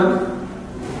கேட்டால்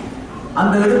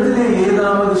அந்த இடத்திலே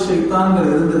ஏதாவது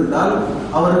ஷைத்தான்கள் இருந்திருந்தால்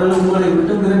அவர்கள் உங்களை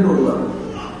விட்டு விரண்டு விடுவார்கள்,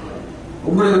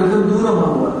 உங்களை விட்டு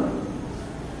தூரமாகுவார்கள்,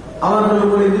 அவர்கள்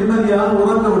உங்களை நிம்மதியாக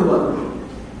உறங்க விடுவார்கள்,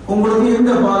 உங்களுக்கு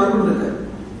எந்த பாதிப்பும் இல்லை.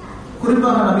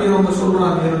 குறிப்பாக நபி அவங்க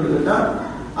சொல்றாங்க என்று கேட்டால்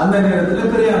அந்த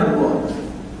நேரத்தில் பிரயாணம் போவாங்க.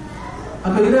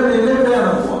 அப்ப இரவிலே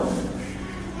பிரயாணம் போவாங்க,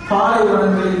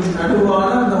 பாலைவனங்களின் நடுவான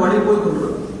அந்த வழி போய் கொண்டு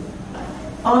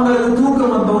அவங்களுக்கு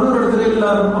தூக்கம் வந்தோட ஒரு இடத்துல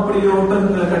எல்லாரும் அப்படியே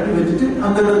ஒட்டகங்களை கட்டி வச்சுட்டு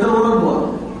அந்த இடத்துல உறங்குவாங்க.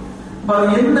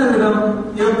 என்ன இடம்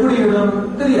எப்படி இடம்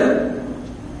தெரியாது.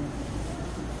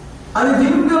 அது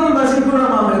ஜின்கள்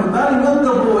வசிப்பிடமாக இருந்தால்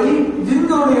இவங்க போய்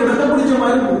ஜின்களுடைய இடத்தை பிடிச்ச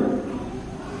மாதிரி போகும்,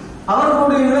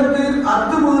 அவர்களுடைய இடத்தில்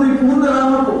அத்துமீறி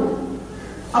பூந்தலாக போகும்.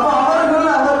 அப்ப அவர்கள்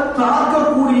அவர்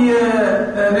தாக்கக்கூடிய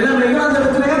நிலைமைகள் அந்த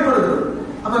இடத்துல ஏற்படுது.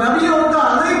 அப்ப நபி வந்து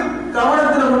அதை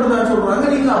கவனத்தில் மட்டும்தான் சொல்றாங்க,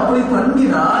 நீங்க அப்படி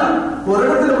தங்கினால் ஒரு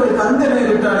இடத்துல போய் தங்க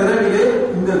நேரிட்டால் இரவிலே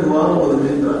இந்த துவா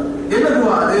ஓதுகிறார். என்ன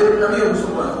துவா அது? நபி அவங்க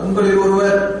சொல்றாங்க, உங்களில்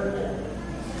ஒருவர்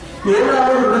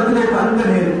ஏதாவது ஒரு இடத்திலே தங்க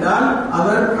நேரிட்டால்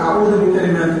அவர் அஊது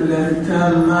பிகலிமாத்தில்லாஹி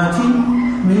தாம்மாத்தி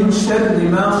மின் ஷர்ரி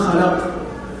மா ஹலக்,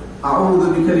 அஊது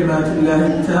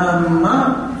பிகலிமாத்தில்லாஹி தாம்மா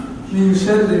மின்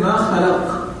ஷர்ரி மா ஹலக்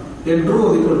என்று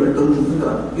ஓதிக்கொள்ளட்டும்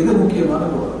என்கிறார். இது முக்கியமான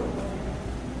துவா.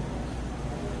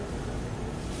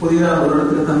 புதிதாக ஒரு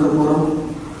இடத்துல தங்க போறோம்,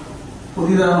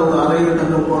 புதிதாக ஒரு அறையில்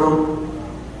தங்க போறோம்,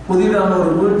 புதிதாக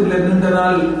ஒரு வீட்டில் நீண்ட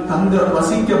நாள் தங்க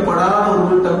வசிக்கப்படாத ஒரு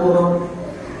வீட்டை போறோம்.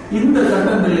 இந்த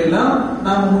கட்டங்கள் எல்லாம்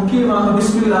நாம முக்கியமாக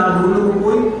பிஸ்மில்லாஹ் உள்ளுக்கு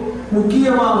போய்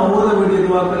முக்கியமாக ஓத வேண்டிய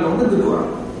துவாக்கள் வந்து இதுவாங்க.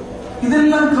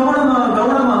 இதெல்லாம்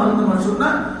கவனமாக இருந்து சொன்னா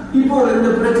இப்போ இந்த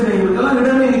பிரச்சனைகளுக்கெல்லாம்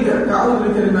இடமே இருக்காது.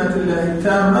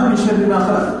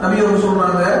 நபி அவர்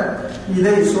சொல்றாங்க,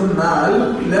 இதை சொன்னால்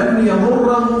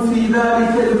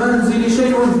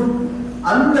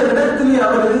அந்த இடத்திலே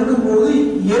அவர் இருக்கும்போது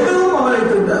எதுவும் அவரை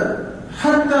தூண்டார்.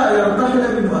 அந்த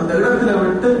இடத்துல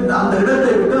விட்டு அந்த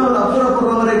இடத்தை விட்டு அவர்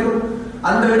அப்புறப்படுற வரைக்கும்,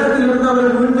 அந்த இடத்திலிருந்து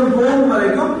அவர் மீண்டும் போகும்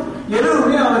வரைக்கும்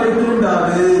எதுவுமே அவரை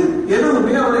தூண்டாது,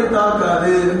 எதுவுமே அவரை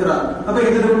தாக்காது என்கிறார். அப்ப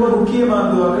இது ரொம்ப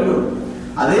முக்கியமானது.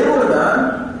 அதே போலதான்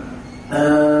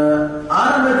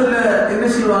ஆரம்பத்துல என்ன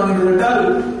செய்வாங்க கேட்டால்,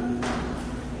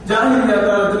 ஜாஹிலியா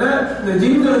காலத்துல இந்த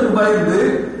ஜின்களுக்கு பயந்து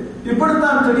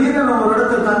இப்படித்தான் திடீர்னு ஒரு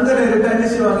இடத்துல தங்க நேரிட்ட என்ன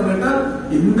செய்வாங்க கேட்டால்,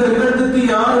 இந்த இடத்துக்கு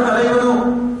யார் தலைவனோ,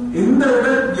 எந்த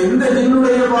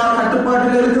ஜின்னுடைய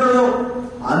கட்டுப்பாட்டில் இருக்கிறதோ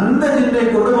அந்த ஜின்னை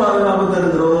கொண்டு பாதுகாப்பு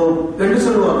தருகிறோம் என்று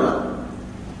சொல்லுவாங்க.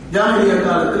 ஜாஹிலியா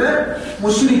காலத்துல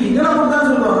முஷ்ரிக்கீங்க அப்படித்தான்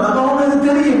சொல்லுவாங்க. அப்ப அவங்களுக்கு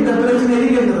தெரியும் இந்த பிரச்சனை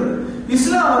இருக்கிறது.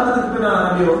 இஸ்லாம் வந்ததுக்கு பின்னால்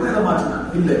நபி அவங்க இதை மாற்றினாங்க.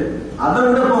 இல்ல, அதை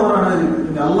விட பவரானது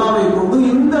நீங்க அல்லாஹ்வை கொண்டு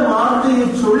இந்த வார்த்தையை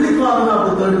சொல்லி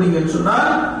பாதுகாப்பு தேடுனீங்கன்னு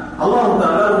சொன்னால் அல்லாஹ்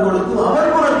தஆலா உங்களுக்கு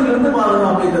அவர் புறத்திலிருந்து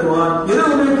பாதுகாப்பை தருவார்.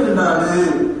 எதுவுமே திண்டாது,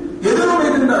 எதுவுமே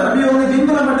திண்டாது. நபி அவங்க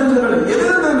திங்களை மட்டும் சொல்லல,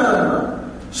 எதுவும் திண்டாது,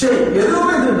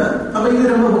 எதுவுமே திண்டாது. அப்ப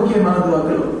இது ரொம்ப முக்கியமான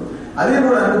துவாக்கள். அதே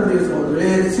போல அன்புக்குரிய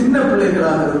சகோதரர்களே, சின்ன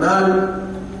பிள்ளைகளாக இருந்தால்,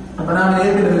 அப்ப நாம்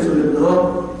ஏற்கனவே சொல்லியிருக்கிறோம்,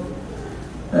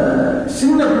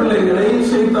 சின்ன பிள்ளைகளை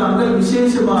ஷைத்தான்கள்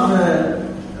விசேஷமாக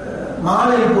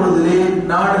மாலை பொழுதிலே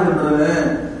நாடுகின்றன.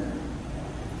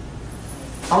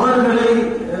 அவர்களை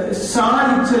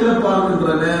சாடி செல்ல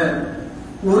பார்க்கின்றன,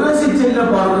 உரசி செல்ல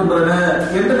பார்க்கின்றன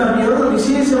என்று நாம் எவ்வளவு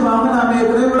விசேஷமாக நாம்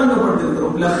ஏற்கனவே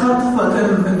விளங்கப்பட்டிருக்கிறோம்.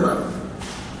 என்கிறார்.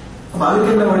 அப்ப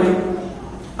அதுக்கு என்ன வழி?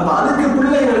 அப்ப அதுக்கு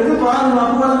பிள்ளைகளுக்கு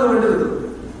பாதுகாப்பு வழங்க வேண்டியது.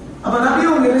 அப்ப நபி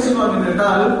அவங்க என்ன செய்வாங்க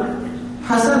என்றால்,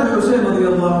 ஹசன் ஹுசைன்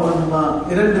ரலியல்லாஹு அன்ஹுமா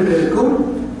இரண்டு பேருக்கும்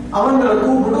அவங்களை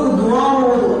கூப்பிட்டு துஆ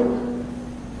ஓதுவார்.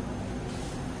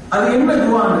 அது என்ன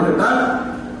துஆன்னு கேட்டால்,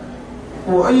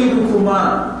 உஈதுகுமா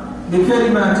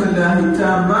பிகலிமாத்தில்லாஹி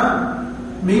தாம்மா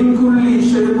மின் குல்லி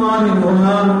ஷைத்தானின்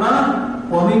வஹாம்மா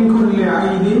வ மின் குல்லி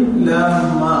ஐனின்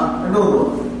லாம்மா என்று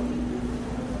ஓதுவார்.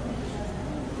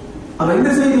 அப்ப இந்த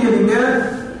செய்தியை நீங்க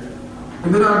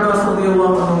இப்னு அப்பாஸ்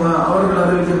ரலியல்லாஹு அன்ஹு அவர்கள்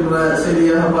அறிவிக்கின்ற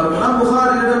செய்தியாக பார்க்கலாம்.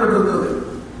 புகாரில் இடம்பெற்றிருக்கிறது.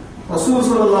 ரசூல்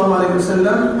ஸல்லல்லாஹு அலைஹி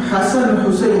வஸல்லம் ஹசன்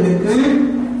ஹுசைனுக்கு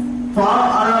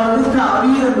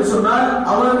தஅவீர் என்று சொன்னால்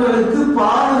அவர்களுக்கு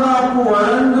பாதுகாப்பு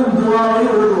வழங்கும் துஆவை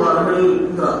ஓதுவார்கள்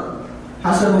என்றார்.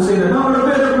 ஹசன் ஹுசைன் அவருடைய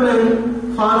பேர பிள்ளைகள்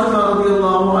ஃபாத்திமா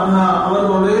ரலியல்லாஹு அன்ஹா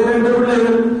அவர்களுடைய இரண்டு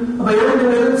பிள்ளைகள். அப்ப இரண்டு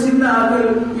பேரும் சின்ன ஆட்கள்.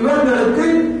 இவர்களுக்கு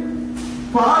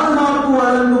பாதுகாப்பு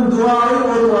வழங்கும் துஆவை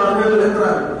ஓதுவார்கள்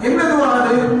என்றார். என்ன துஆ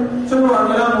அது?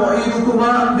 சொல்லுவாங்களா,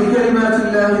 முஈதுகுமா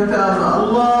பிகலிமாத்தில்லாஹி தஆலா,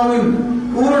 அல்லாஹ்வின்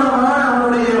பூரணமான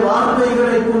அவனுடைய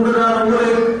வார்த்தைகளை கொண்டு நான்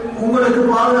உங்களுக்கு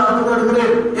பாதுகாப்பு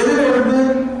தருகிறேன். எதிலிருந்து?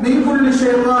 மின் குல்லி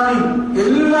ஷைத்தானின்,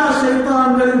 எல்லா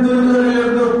ஷைத்தான்களின்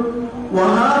தீங்குகளிலிருந்தும்,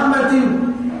 வஹாமத்தின்,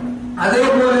 அதே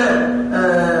போல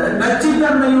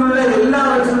நச்சுத்தன்மையுள்ள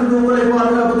எல்லாவற்றிலிருந்து உங்களை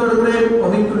பாதுகாப்பு தருகிறேன்.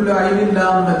 மின் குல்லி ஐனின்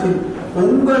லாம்மத்தின்,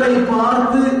 உங்களை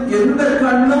பார்த்து எந்த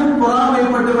கண்ணும்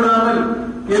பொறாமைப்பட்டு விடாமல்,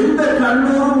 எந்த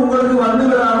கண்ணூரும் உங்களுக்கு வந்து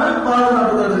விடாமல்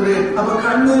பாதுகாப்பு தருகிறேன். அப்ப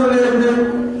கண்ணூரில் இருந்து,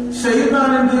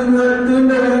 ஷைத்தானின்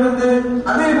தீண்டலிருந்து,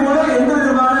 அதே போல எந்த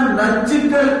விதமான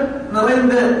நச்சுக்கள்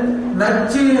நிறைந்த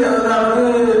நச்சு, அதாவது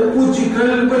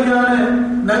பூச்சிகள், இப்படியான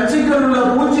நச்சுக்கள் உள்ள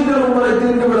பூச்சிகள் உங்களை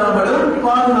தீண்டு விடாமலும்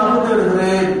பாதுகாப்பு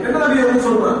தேடுகிறேன் என்று நபி அவர்கள்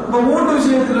சொல்றாங்க. இப்ப மூன்று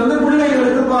விஷயத்திலிருந்து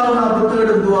பிள்ளைகளுக்கு பாதுகாப்பு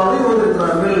தேடும் துஆவை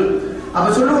ஓதிருக்கிறார்கள். அப்ப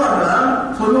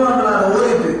சொல்லுவாங்களா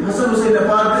ஓதிட்டு ஹசன் ஹுசைனை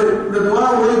பார்த்து இந்த துஆ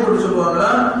ஓதி போட்டு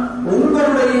சொல்லுவாங்களா,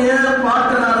 உங்களுடைய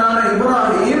பாட்டனாரான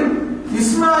இப்ராஹிம்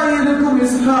இஸ்மாயிலுக்கும்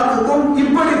இஸ்ஹாக்குக்கும்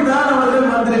இப்படித்தான் அவர்கள்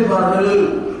மந்திரிப்பார்கள்,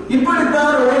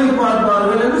 இப்படித்தான் ஓதி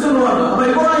பார்ப்பார்கள் என்று சொல்லுவாங்க. அப்ப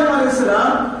இப்ராஹிம்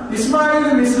அலைஹிஸ்ஸலாம்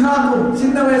இஸ்மாயிலும் இஸ்ஹாக்கும்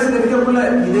சின்ன வயசுல இருக்கக்குள்ள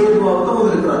இதே துஆவை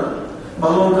ஓதிருக்கிறார்.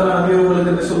 அல்லாஹ் நபி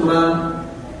உங்களுக்கு என்ன சொல்றான்?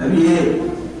 நபியே,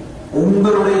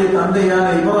 உங்களுடைய தந்தையான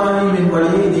இப்ராஹிமின்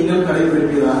வழியை நீங்கள்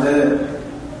கடைபிடிப்பீராக,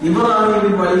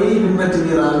 இப்ராஹிமின் வழியை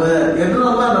பின்பற்றுகிறாங்க என்று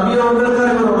அல்லாஹ் நபி அவர்களுக்கு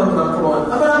அறிவுரை வழங்குறான்.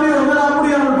 அப்ப நபி அவர்கள்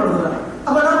அப்படி அமல்படுத்துறாங்க.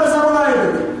 அப்ப நம்ம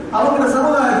சமுதாயத்துக்கு, அவங்க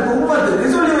சமுதாயத்துக்கு,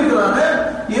 உம்மத்துக்கு சொல்லி வைக்கிறாங்க,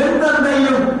 என்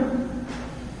தந்தையும்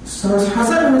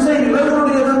ஹசன் ஹுசைன்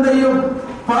இவர்களுடைய தந்தையும்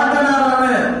பாட்டனாரான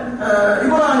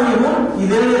இப்ராஹிமும்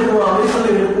இதே துஆவை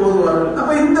சொல்லி ஓதுவார்கள்.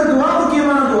 அப்ப இந்த துஆ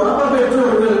முக்கியமான துஆ. அப்ப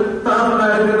பெற்றோர்கள்,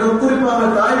 தாய்மாராக இருக்கட்டும், குறிப்பாக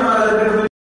தாய்மாராக இருக்கட்டும்,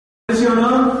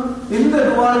 இந்த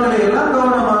துஆக்களை எல்லாம்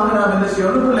கவனமாக நாம் என்ன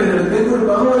செய்யணும், பிள்ளைகளுக்கு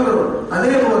குறிப்பாக ஓதுகிறோம்.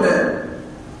 அதே போல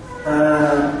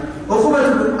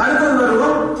அடுத்தது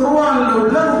வருவோம் குர்ஆனில்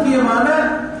உள்ள முக்கியமான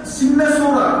சின்ன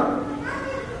சூரா.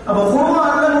 அப்ப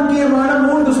குர்ஆன்ல முக்கியமான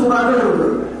 3 சூறாக்கள் இருக்கு.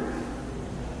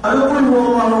 அது குல்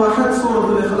ஹுவல்லாஹு அஹத்,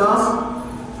 சூரத்துல் இக்லாஸ்,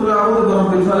 குல் அஊது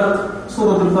பிரப்பில் ஃபலக்,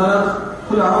 சூரத்துல் ஃபலக்,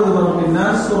 குல் அஊது பிரப்பின்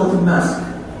நாஸ், சூரத்துன் நாஸ்.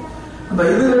 அப்ப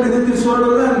இதுக்கு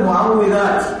சொல்றது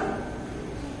முஅவ்விதாத்.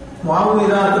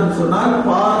 முஅவ்விதாத் என்று சொன்னால்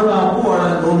பாதுகாப்பு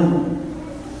வழங்கும்,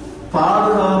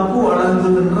 பாதுகாப்பு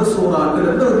வழங்குகின்ற சூறாக்கள்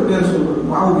என்று ஒரு பேர் சொல்றது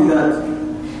முஅவ்விதாத்.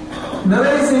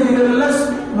 நிறைய செய்திகள்ல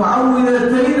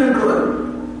முஅவ்விதத்தைன் என்று வரும்,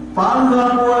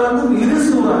 பாதுகாப்பு வழங்கும் இரு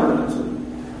சூறாக்கள்.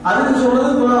 அதுக்கு சொல்றது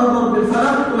குல் அஊது பிரப்பில்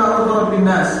ஃபலக், குல் அஊது பிரப்பின்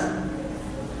நாஸ்.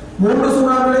 3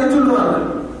 சூறாக்களையும் சொல்லுவார்கள்.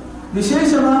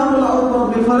 விசேஷமாக குல் அஊது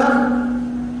பிரப்பில் ஃபலக்,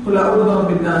 குல் அஊது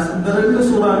பிரப்பின் நாஸ், இந்த 2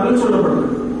 சூறாக்கள்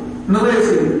சொல்லப்படுகிறது. நிறைய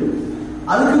செய்திகள்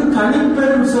அதுக்கு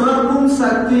தனிப்பெரும் சிறப்பும்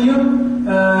சக்தியும்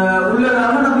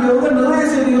உள்ளதாக நபி அவங்க நிறைய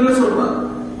செய்திகளை சொல்றாங்க.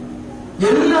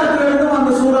 எல்லாத்திலிருந்தும்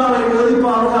அந்த சூறாவை ஓதி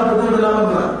பாதுகாப்பு தேடலாம்,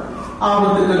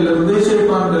 ஆபத்துகள் இருந்து,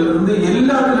 ஷைத்தான்கள் இருந்து,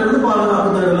 எல்லாத்திலிருந்து பாதுகாப்பு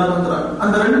தேடலாம்.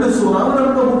 சூறாவும்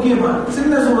ரொம்ப முக்கியமான,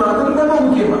 சின்ன சூறாக்கள் ரொம்ப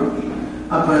முக்கியமான.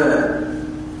 அப்ப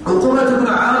உக்பா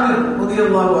இப்னு ஆமிர்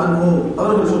ரலியல்லாஹு அன்ஹு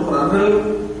அவர்கள் சொல்றார்கள்,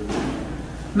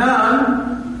 நான்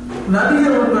நபி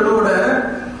அவர்களோட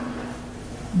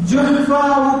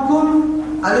ஜுஹ்ஃபாவுக்கும்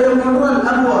அதே போன்று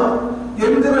அல்-அப்வா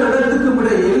என்கிற இடத்துக்கும்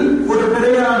இடையில் ஒரு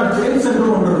பிரயாணத்தில் சென்று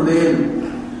கொண்டிருந்தேன்.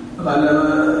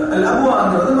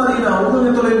 அல்-அப்வாங்கிறது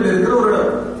மதீனாவுக்கு தொலைவில் இருக்கிற ஒரு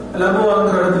இடம்.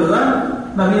 அல்-அப்வாங்கிற இடத்துல தான்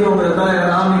நபி அவங்க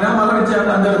ஆமினா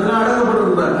மரணிச்சாங்க, அந்த இடத்துல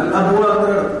அடக்கப்பட்டிருக்கிறாங்க.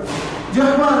 அல்-அப்வாங்கிற இடம்.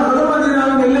 ஜுஹ்ஃபாங்கிறது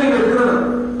மதீனாவின் எல்லையில் இருக்கிற இடம்.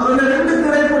 அவங்க ரெண்டு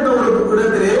கிடைப்பட்ட ஒரு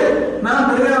இடத்திலே நான்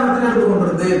பிரயாணத்தில் எடுத்து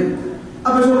கொண்டிருந்தேன்.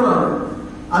 அப்ப சொல்றாங்க,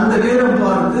 அந்த நேரம்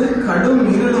பார்த்து கடும்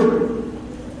இருளும்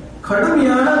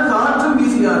கடுமையான காற்றும்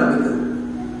வீசி ஆரம்பித்தது.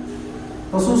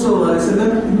 ரசூல் ஸல்லல்லாஹு அலைஹி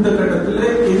வஸல்லம் இந்த கட்டத்தில்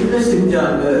என்ன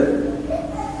செஞ்சாங்க?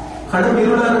 கடும்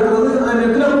இருளா இருக்கிறது, அந்த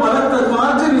நேரத்தில் பலத்த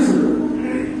காற்று வீசுது.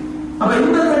 அப்ப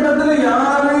இந்த கட்டத்தில்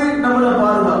யாரு நம்மளை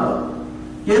பாதுகாப்பா?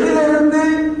 எதில இருந்து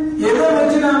எதை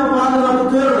வச்சு நாம பாதுகாப்பு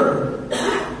தேடுறது?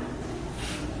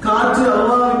 காற்று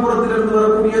அல்லாஹ்வின் புறத்திலிருந்து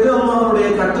வரக்கூடியது, அல்லாஹ்வுடைய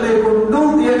கட்டளை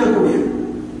கொண்டும் இயங்கக்கூடியது.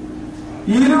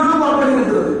 இருளும் அப்படி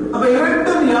இருக்கிறது. அப்ப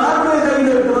இரண்டும் யாருடைய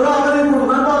கையில் இருக்கிறதோ அவரை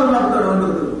மூலமாக பாதுகாப்பு தேட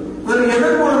வந்திருக்கு. வேறு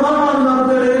எதன் மூலமா பாதுகாப்பு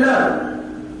தேட இல்லை.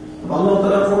 அல்லாஹ்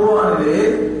தஆலா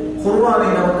குர்ஆனை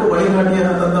நமக்கு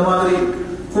வழிகாட்டியாக தந்த மாதிரி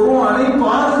குர்ஆனை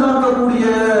பாதுகாக்கக்கூடிய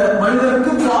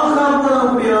மனிதனுக்கு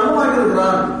பாதுகாக்கக்கூடியதாக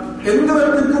மாற்றிருக்கிறான்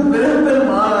என்கிறதுக்கு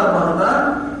பெரும் ஆதாரமாக தான்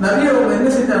நபி அவங்க என்ன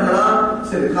செஞ்சாங்களா?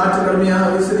 சரி, காற்று கடுமையாக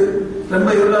வீசுது, ரொம்ப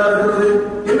இருளா இருக்கிறது,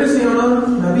 என்ன செய்யணும்?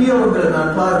 நபி அவங்களை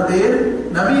நான் பார்த்தேன்.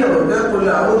 நபி அவங்க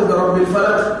குல் அஊது பிரப்பில்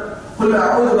ஃபலக், குல்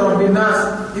அஊது பிரப்பின் நாஸ்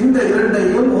இந்த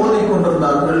இரண்டையும் ஓதிக்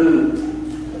கொண்டிருந்தார்கள்.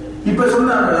 இப்ப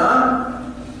சொன்னாங்களா,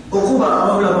 உக்பா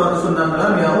அவங்கள பார்த்து சொன்னாங்களா,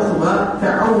 யா உக்பா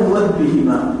தஅவ்வத்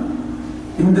பிஹிமா,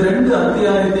 இந்த ரெண்டு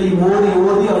அத்தியாயத்தை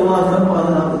ஓதி அல்லாஹ்விடம்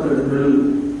பாதுகாப்பு தேடுங்கள்.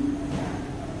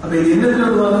 அப்ப இது என்னத்துல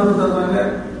பாதுகாப்பு தருவாங்க?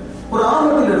 ஒரு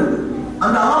ஆபத்தில் இருந்து,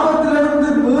 அந்த ஆபத்திலிருந்து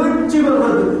மீட்சி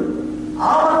வருவதற்கு,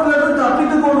 ஆபத்திலிருந்து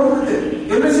தப்பித்துக் கொள்வதற்கு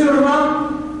என்ன செய்யணுமா?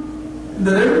 இந்த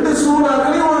ரெண்டு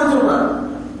சூறாக்களையும் ஓத சொல்றாங்க.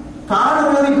 தாடு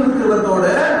ஓதிட்டு இருக்கிறதோட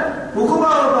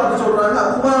உக்பாவை பார்த்து சொல்றாங்க,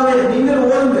 உக்பாவே நீங்கள்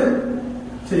ஓதுங்க.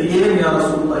 சரி, ஏன் யா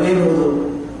ரசூலுல்லாஹ், ஏன் ஓதும்,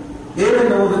 ஏன்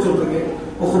என்ன ஓத சொல்றீங்க?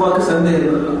 உக்பாக்கு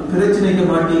சந்தேகம் வரலாம், பிரச்சனைக்கு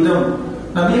மாட்டிட்டோம்.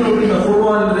 நபி அவர்கள்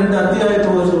குர்ஆனில் ரெண்டு அத்தியாயத்தை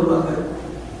ஓத சொல்றாங்க,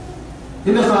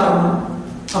 என்ன காரணம்?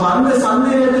 அப்ப அந்த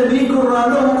சந்தேகத்தை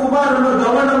நீக்குறாங்க. உக்பா ரொம்ப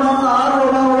கவனமாக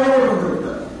ஆர்வமாகவே ஓதுறாங்க.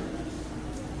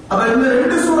 அப்ப இந்த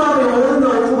ரெண்டு சூறாவை ஓதுங்க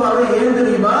உக்பாவை. ஏன்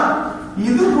தெரியுமா?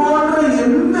 இது போன்ற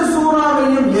எந்த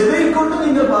சூறாவையும் எதை கொண்டு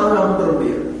நீங்க பாதுகாப்பு பெற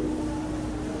முடியாது.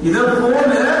 இதை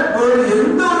போல ஒரு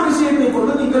எந்த ஒரு விஷயத்தை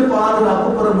கொண்டு நீங்கள் பாதுகாப்பு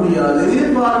பெற முடியாது,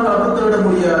 பாதுகாப்பு தேட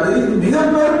முடியாது. இது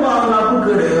மிகப்பெரும் பாதுகாப்பு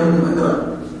கிடையாது என்கிறார்.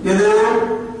 எது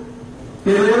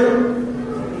எது?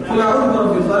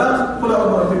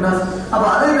 அப்ப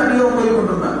அதை நபியை போய்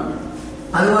கொண்டிருந்தாங்க.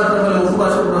 அது மாத்திரமல்ல, உக்பா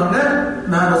சொல்றாங்க,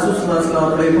 நான் ரசூல் ஸல்லல்லாஹு அலைஹி வஸல்லம்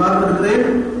அவர்களை பார்த்திருக்கிறேன்,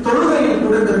 தொழுகையில்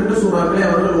கூட இந்த ரெண்டு சூறாக்களை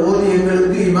அவர்கள் ஓதி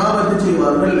எங்களுக்கு இமாமத்து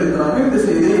செய்வார்கள் என்கிறாங்க. இந்த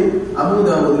செய்தி அபூ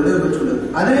தாவூதில் பெற்றுள்ளது.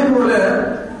 அதே போல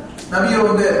நபி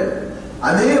அவங்க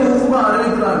அதே உக்பா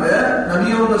அறிவிக்கிறாங்க. நபி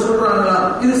அவங்க சொல்றாங்களா,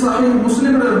 இது சஹீஹ்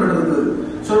முஸ்லிம்ல இருக்குது,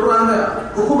 சொல்றாங்க,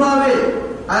 உக்பாவே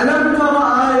அலம் தர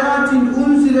ஆயாத்தின்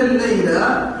உன்சிலல் லைலா,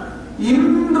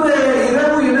 இன்றைய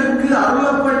இரவு எனக்கு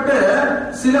அருளப்பட்ட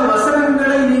சில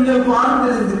வசனங்களை நீங்கள்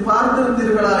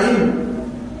பார்த்திருந்தீர்களாயின்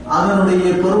அதனுடைய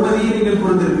பெருமதியை நீங்கள்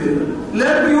புரிந்திருப்பீர்கள்.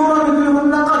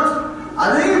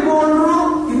 அதே போன்று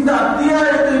இந்த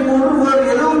அத்தியாயத்தை போன்று வேறு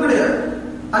எதுவும் கிடையாது.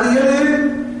 அது எது?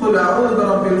 குல் அஊது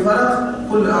பிரப்பில் ஃபலக்,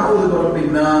 குல் அஊது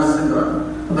பிரப்பின் நாஸ் என்றார்.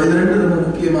 அப்ப இது ரெண்டு ரொம்ப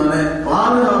முக்கியமான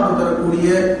பாதுகாப்பு தரக்கூடிய,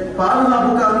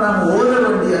 பாதுகாப்புக்காக நாம் ஓத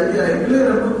வேண்டிய அத்தியாயங்களே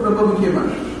ரொம்ப முக்கியமான.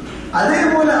 அதே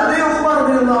போல அதே உக்பா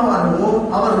ரலியல்லாஹு அன்ஹு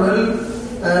அவர்கள்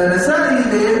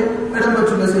நஸாயிலே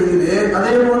இடம்பெற்றுள்ள செய்தியிலே,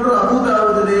 அதே போன்று அபூ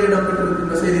தாவூதிலே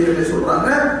இடம்பெற்றிருக்கின்ற செய்திகளை சொல்றாங்க.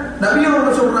 நபி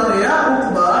அவங்க சொல்றாங்க, யா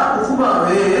உக்பா,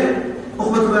 உக்பாவே,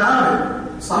 உக்பா இப்னு ஆமிர்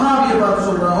சஹாபியை பார்த்து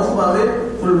சொல்றாங்க, உக்பாவே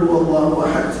குல் ஹுவல்லாஹு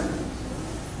அஹத்,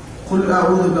 குல்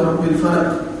அஊது பிரப்பில்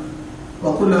ஃபலக்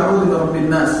வ குல் அஊது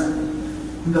பிரப்பின் நாஸ்.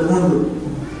 இந்த மூன்று,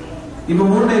 இப்ப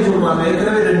மூணே சொல்றாங்க,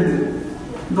 ஏற்கனவே ரெண்டு,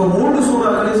 இப்ப மூன்று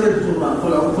சூறாக்களை சேர்த்து சொல்றாங்க.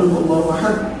 குல் ஹுவல்லாஹு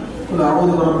அஹத், குல்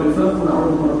அஊது பிரப்பில் ஃபலக், குல்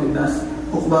அஊது பிரப்பின் நாஸ்.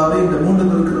 உக்பாவே இந்த மூன்று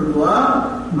இருக்கிறதுவா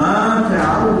மா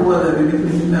தஅவ்வத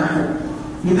பிமித்லிஹி அஹத்,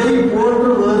 இதை போன்று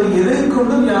வேறு எதை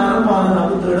கொண்டும் யாரும்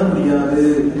பாதுகாப்பு தேட முடியாது.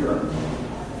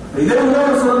 இதை விட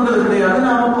ஒரு சுரங்கள் கிடையாது,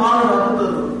 நாம பாதுகாப்பு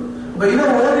தேடுறோம். இப்ப இதை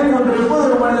ஓடிக்கொண்டிருப்பது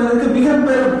ஒரு மனிதனுக்கு மிக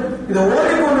பெரும். இதை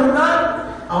ஓடிக்கொண்டிருந்தால்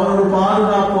அவன் ஒரு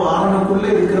பாதுகாப்பு ஆவணக்குள்ளே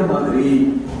இருக்கிற மாதிரி,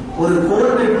 ஒரு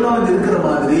கோட்டைக்குள்ள அவன் இருக்கிற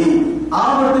மாதிரி,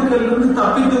 ஆபத்துக்கள் இருந்து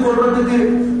தப்பித்துக் கொள்வதற்கு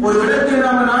ஒரு இடத்தை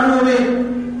நாம நாடுவோமே.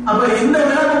 அப்ப இந்த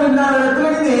விளக்கம் இல்லாத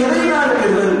இடத்துல நீங்க எதை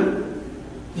நாடுவீர்கள்?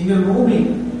 நீங்கள் மூமின்.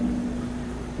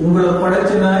 உங்களை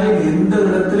படைச்ச நாயன் எந்த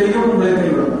இடத்திலையும் உங்களை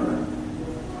கைவிட மாட்டார்.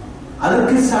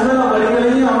 அதுக்கு சகல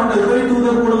வழிகளையும் அவன் இறை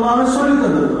தூதர் மூலமாக சொல்லி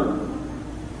தந்திருக்கிறான்.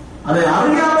 அதை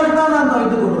அறியாமல் தான் நாம்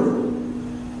தவித்துக் கொண்டிருக்கிறோம்.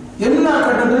 எல்லா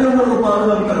கட்டத்திலையும் உங்களுக்கு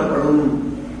பாதுகாப்பு தரப்படும்.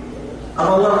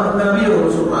 அவெல்லாம் அந்த நபியை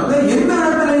சொல்றாங்க, எந்த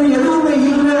இடத்துலையும் எதுவுமே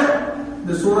இல்லை.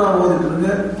 இந்த சூறா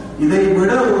ஓதிட்டு இதை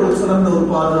விட ஒரு சிறந்த ஒரு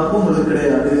பாதுகாப்பு உங்களுக்கு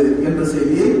கிடையாது என்ற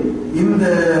செய்தியை இந்த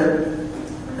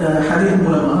ஹதீஸ்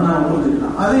மூலமாக நாம்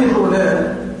புரிஞ்சுக்கலாம். அதே போல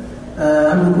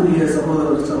அன்புக்குரிய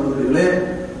சகோதர சகோதரிகளே,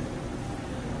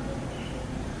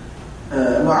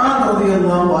 முஆத்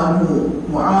ரலியல்லாஹு அன்ஹு,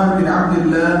 முஆத் பின்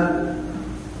அப்துல்லாஹ்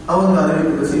அவங்க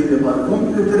அறிவிக்கிற செய்தியை பார்ப்போம்.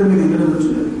 இது திருமதியிலும்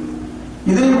சொல்லுது.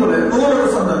 இதே போல ஒரு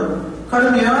சந்தர்ப்பம்,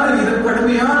 கடுமையான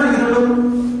இருளும்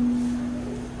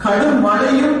கடும்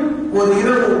மழையும் ஒரு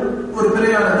இரவு ஒரு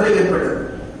பிரயாணத்தில் ஏற்பட்டது.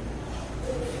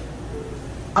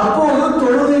 அப்போது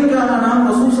தொழுகைக்காக நாம்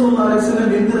ரசூல் ஸல்லல்லாஹு அலைஹி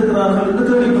வஸல்லம் எங்கிருக்கிறார்கள் என்று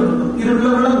தேடிக்கொண்டிருந்தோம். இருளுல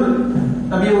விளங்கு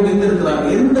நபியவங்க எங்கிருக்கிறாங்க,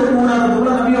 எந்த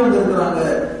கூடாரத்துக்குள்ள நபியவங்க இருக்கிறாங்க,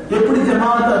 எப்படி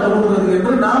ஜமாஅத்தா தொழுகிறது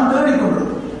என்று நாம்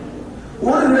தேடிக்கொண்டிருந்தோம்.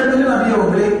 ஒரு இடத்துல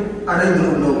நபியவங்களை அடைந்து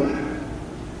கொண்டோம்.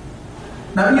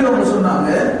 நபியவங்க சொன்னாங்க,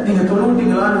 நீங்க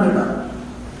தொழுவிட்டீங்களான்னு கேட்டாங்க.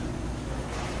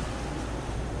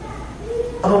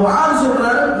 அப்ப முஆத்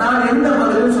சொல்றாரு, நான் எந்த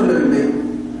பதிலும் சொல்லவில்லை.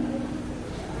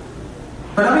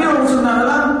 நபியவங்க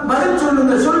சொன்னாங்களா, பதில்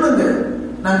சொல்லுங்க சொல்லுங்க,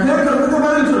 நான் கேட்கறதுக்கு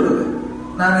பதில் சொல்லுங்க.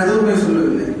 நான் எதுவுமே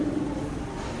சொல்லவில்லை.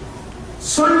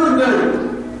 சொல்லுங்கள்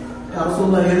யார்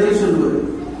சொல்ல, எதை சொல்வது?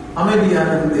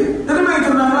 அமைதியாக இருந்து திரும்ப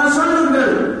சொன்னாங்களா,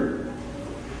 சொல்லுங்கள்.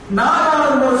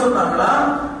 நாலாவது முறை சொன்னாங்களா,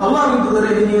 அல்லாஹ்வின்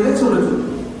தூதரை நீங்க எதை சொல்ல சொல்லுங்க.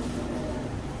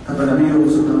 அப்ப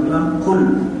நபியவங்க சொன்னாங்களா, குல்,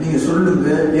 நீங்க சொல்லுங்க.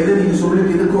 எதை நீங்க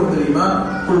சொல்லிட்டு இருக்கோம் தெரியுமா?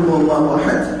 குல் ஹுவல்லாஹு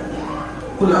அஹத்,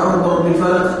 குல் அஊது பிறப்பில்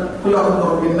ஃபலக், குல் அஊது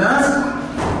பிறப்பின் நாஸ்,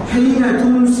 ஹீன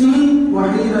தும்சி வ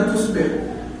ஹீன துஸ்பிஹ்.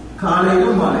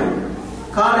 காலையிலும் மாலையிலும்,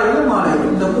 காலையிலும் மாலையிலும்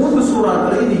இந்த 3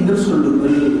 சூறாக்களை நீங்கள்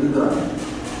சொல்லுங்கள் என்றார்.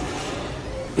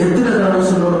 எத்தனை தடவை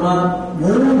சொல்லணுமா?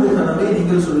 3 தடவை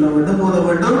நீங்கள் சொல்ல வேண்டும், போத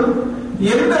வேண்டும்.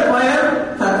 எந்த பயன்?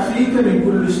 தக்ஃபீக மின்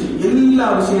குல்லி ஷை, எல்லா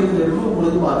விஷயத்திலிருந்தும்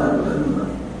உங்களுக்கு பாதுகாப்பு தருகிறார்.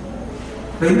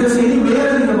 இந்த செய்தி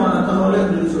மேலதிகமான தகவலை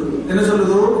உங்களுக்கு சொல்லுது. என்ன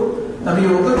சொல்லுதோ,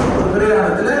 நபியோக ஒரு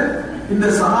பிரயாணத்துல இந்த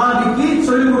சஹாபிக்கு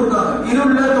சொல்லிக் கொடுத்தாங்க.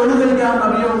 இருள தொழுகைக்காக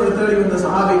நபியோக தேடி வந்த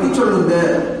சஹாபிக்கு சொல்லுங்க.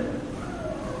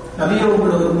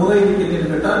 நபியோட ஒரு முறை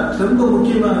என்னன்னு கேட்டா, ரொம்ப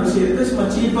முக்கியமான விஷயத்தை சும்மா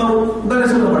சீப்பா உடனே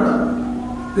சொல்ல மாட்டாங்க.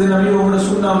 இது நபியோட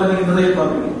சுண்ணாவுல நீங்க நிறைய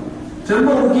பார்ப்பீங்க.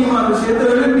 ரொம்ப முக்கியமான விஷயத்தை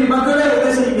எழுப்பி மக்களே என்ன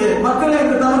செய்யுங்க, மக்களே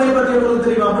இந்த தவறை பற்றி உங்களுக்கு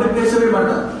தெரியுமா, அப்படி பேசவே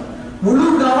மாட்டாங்க. முழு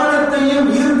கவனத்தையும்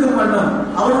ஈர்க்கும் வண்ணம்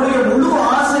அவருடைய முழு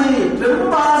ஆசையை,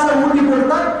 ரொம்ப ஆசை ஊட்டி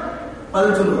போட்டால்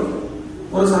பதில் சொல்லுவாங்க.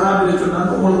 ஒரு சஹாபி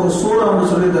சொன்னாங்க, உங்களுக்கு ஒரு சூறா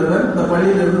ஒன்று சொல்லி தருவேன், இந்த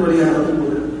பள்ளியில இருந்து வெளியாகிறது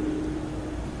போது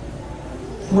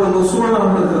உங்களுக்கு ஒரு சூறா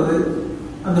ஒன்று இருக்கிறது.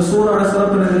 அந்த சூறாவோட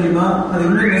சிறப்பு என்ன தெரியுமா? அது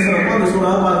இன்னும் சிறப்போ அந்த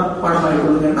சூறாவை பாடமாகி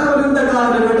கொடுங்க. அவர் இந்த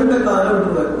காதல கேட்டு இந்த காதல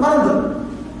விட்டுருவார், மறந்து.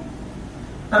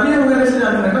 நபியவங்க என்ன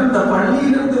செஞ்சாங்கன்னா, இந்த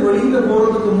பள்ளியிலிருந்து வெளியில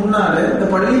போறதுக்கு முன்னால, இந்த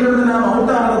பள்ளியிலிருந்து நாம்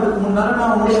அவுட் ஆகிறதுக்கு முன்னால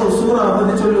நான் உங்களுக்கு ஒரு சூறா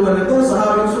பத்தி சொல்லுவேன். ஒரு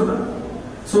சஹாபின்னு சொன்னாங்க,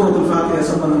 சூரத்துல் ஃபாத்திஹா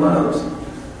சம்பந்தமான விஷயம்.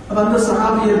 அப்ப அந்த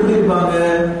சஹாபி எப்படி இருப்பாங்க?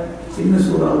 என்ன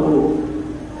சூறாவோ,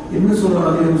 என்ன சூறா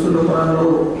அதிகம் சொல்ல போறாங்களோ,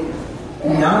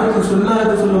 யாருக்கு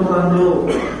சொல்லாத சொல்ல போறாங்களோ,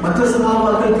 மற்ற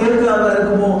சஹாபாக்கள் கேட்காத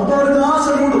இருக்குமோ, அப்ப அவருக்கு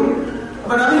ஆசை கூடும்.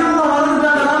 அப்ப நபியவங்க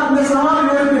வாழ்ந்துட்டாங்களா? இந்த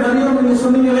சஹாபிகளுக்கு நபியவங்க நீங்க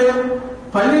சொன்னீங்களே,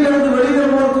 பள்ளியில இருந்து வெளியில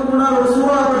போறதுக்கு முன்னால் ஒரு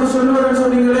சூறா பற்றி சொல்லுவேன்னு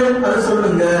சொன்னீங்களே, அதை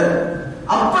சொல்லுங்க.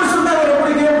 அப்ப சொன்னா அவர்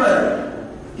எப்படி கேட்பார்?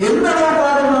 எந்த அளவுக்கு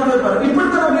ஆர்வமா கேட்பார்?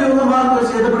 இப்படித்தான் நபியவங்க மார்க்க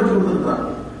சேதப்படுத்தி கொடுத்துருக்காங்க.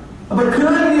 அப்ப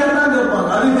கேள்வியா தான் கேட்பாங்க,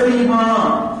 அது தெரியுமா,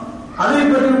 அதை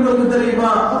பற்றி உங்களுக்கு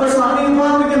தெரியுமா? அப்ப சாமி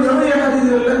பார்த்துக்க நிறைய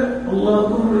ஹதீஸ்கள்ல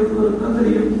அல்லாஹ்வுக்கும் ரசூலுக்கும்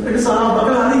தெரியும் என்று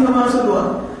சஹாபாக்கள் அதிகமாக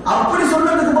சொல்லுவாங்க. அப்படி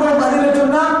சொன்னதுக்கு பிறகு பதில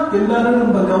சொன்னா எல்லாரும்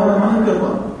ரொம்ப கவனமாக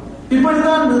கேட்பாங்க.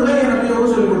 இப்படிதான் நிறைய நபியோக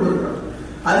சொல்லிக் கொடுத்திருக்காங்க.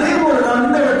 அதே போல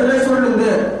அந்த இடத்துல சொல்லுங்க,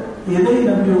 எதை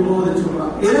நபியோக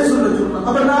சொல்றாங்க, எதை சொல்ல சொல்றாங்க.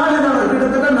 அப்ப 4 தடவை,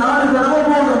 கிட்டத்தட்ட 4 தடவை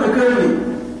போகும் அந்த கேள்வி.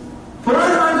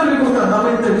 பிறகுதான் சொல்லிக் கொடுத்தாங்க.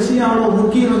 அப்ப இந்த விஷயம் அவ்வளவு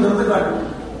முக்கியங்கிறத காட்டும்.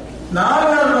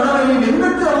 4 தடவையும்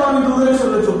என்னத்தை அல்லாஹ்வின் தூதரை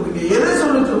சொல்ல சொல்றீங்க, எதை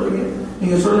சொல்ல சொல்றீங்க?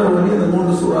 நீங்க சொல்ல வேண்டிய இந்த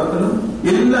 3 சூறாக்களும்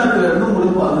எல்லாத்துல இருந்தும்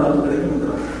உங்களுக்கு பாதுகாப்பு கிடைக்கும்.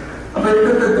 அப்ப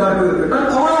இடத்தை காட்டுவதற்கு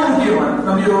அவ்வளவு முக்கியமான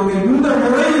நம்ம இந்த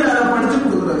முறையில் அதை படிச்சு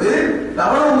கொடுக்கிறது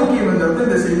அவ்வளவு முக்கியம் என்கிறது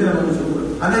இந்த செய்தி நமக்கு சொல்றது.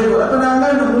 அதே போல அப்ப நாங்க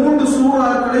இந்த 3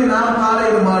 சூறாக்களை நாம்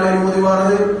காலையில் மாலையில்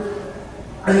ஓதுவாரு,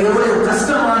 அது எவ்வளவு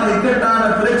கஷ்டமான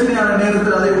இக்கட்டான பிரச்சனையான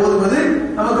நேரத்தில் அதை ஓதுவது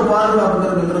நமக்கு பாதுகாப்பு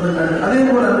தருகிறது. அதே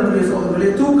போல அன்புடைய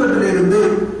சகோதரர்களே, தூக்கத்தில இருந்து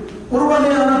ஒரு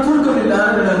வகையான தூக்கம்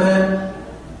இல்லாத நிலைமை,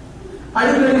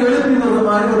 அடிக்கடி எழுப்பி வர்ற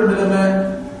மாதிரி ஒரு நிலைமை,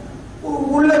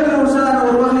 உள்ளத்தில்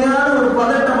ஒரு வகையான ஒரு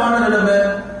பதட்டமான நிலைமை,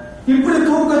 இப்படி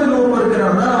தூக்கத்தில் ஒருவர்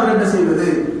இருக்கிறார் அவர் என்ன செய்வது?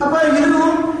 அப்ப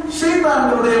இதுவும்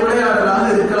ஷைத்தான்களுடைய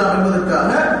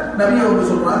அவங்க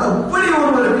சொல்றாங்க, அப்படி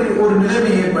ஒருவருக்கு ஒரு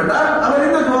நிலைமை ஏற்பட்டால் அவர்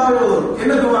என்ன துவா ஓதும்?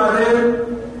 என்ன துவா அது?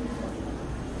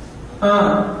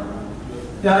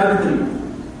 யாருக்கு தெரியும்?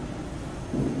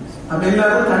 அப்ப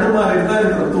எல்லாரும் தடுமாறி தான்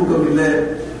இருக்கிறோம். தூக்கம் இல்லை,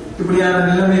 இப்படியான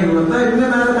நிலைமைகள் வந்தா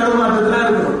இன்னும் தடுமாற்றத்துல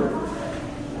இருக்கிறோம்.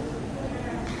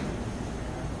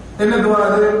 என்ன துவா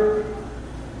அது?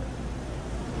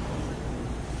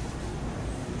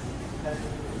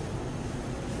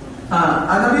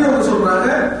 நபி அவங்க சொல்றாங்க,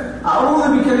 அஊது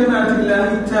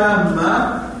பிகலிமாத்தில்லாஹி தாம்மா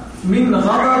மின்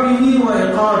கதபிஹி வ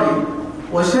இகாபிஹி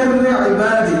வ ஷர்ரி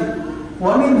இபாதிஹி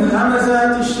வ மின்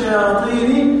ஹமஸாத்தி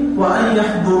ஷயாத்தீனி வ அன்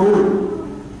யஹ்துரூன்.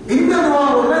 இந்த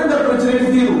துஆவோட இந்த பிரச்சனைக்கு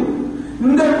தீர்வு.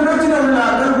 இந்த பிரச்சனை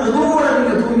உள்ளார்கள் வுதுவோட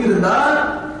நீங்க தூங்கி இருந்தால்,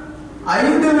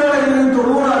 5 வேளைகளிலும்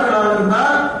தொழுவார்களாக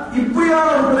இருந்தால், இப்படியான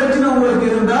ஒரு பிரச்சனை உங்களுக்கு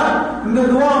இருந்தால் இந்த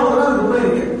துஆவோட அதுக்கு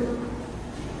போயிருக்கு.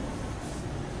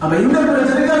 அப்ப இந்த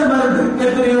பிரச்சனைக்கு அது மருந்து.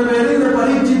 எத்தனையோ பேர் இதை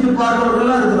பரீட்சித்து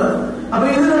பார்ப்பவர்கள் இருக்கிறார். அப்ப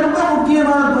இது ரொம்ப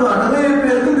முக்கியமான துவா. நிறைய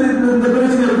பேருக்கு இந்த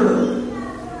பிரச்சனை இருக்கிறது.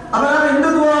 அதனால இந்த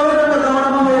துவாவை நம்ம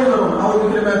கவனமாக எழுதணும். அவங்க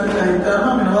கிளம்பி தாமா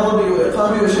மின் கதபி வ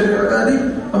இகாபி வ ஷர்ரி இபாதி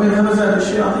வ மின் ஹமஸாத்தி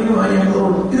ஷயாத்தீன் வ அன்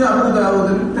யஹ்துரூன். இது அபூ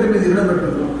தாவூத் திர்மிதியில்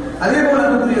இடம்பெற்றிருக்கிறது. அதே போல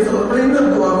நம்முடைய சகோதரர்கள் இந்த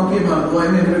துவா முக்கியமான துவா.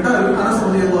 என்ன கேட்டால் அனஸ்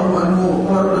ரலியல்லாஹு அன்ஹு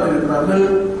அவர்கள் இருக்கிறார்கள்.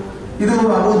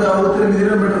 இதுவும் அபூ தாவூத் திர்மிதியில்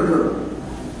இடம்பெற்றிருக்கிறது.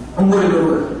 உங்களில்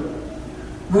ஒருவர்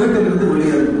வீட்டிலிருந்து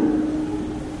வெளியேறும்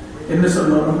என்ன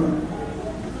சொல்லணும்?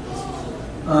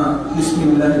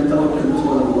 பிஸ்மில்லாஹி தவக்கல்து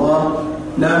அலல்லாஹ்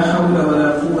லா ஹவ்ல வலா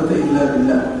குவத இல்லா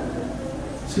பில்லாஹ்.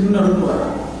 சின்ன துவா.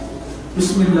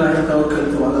 பிஸ்மில்லாஹி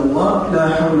தவக்கல்து அலல்லாஹ் லா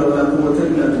ஹவ்ல வலா குவத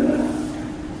இல்லா பில்லாஹ்.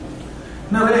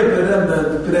 நிறைய பேர் அந்த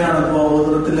பிரயாண துவா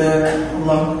ஓதுறதுல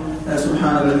அல்லாஹ்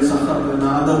சுப்ஹானல்லஹி சஹர்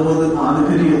லனா அது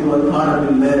பெரிய பாடம்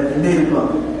இல்லை என்றே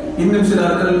இருப்பாங்க. இன்னும்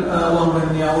சிலர்கள் அல்லாஹும்ம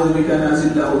இன்னி அஊது பிக அன்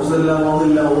அஸில்ல வ உஸல்ல வ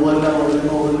உضل வ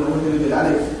உضل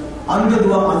அலை அந்த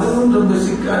துவா அதுவும் ரொம்ப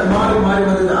சிக்கல் மாறி மாறி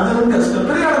வருது. அதுவும் கஷ்டம்.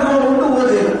 பெரிய துவா ஒன்று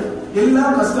ஓதே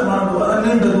எல்லாம் கஷ்டமான துவா.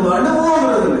 நீண்ட துவா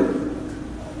ஓதுறது இல்லை.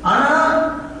 ஆனா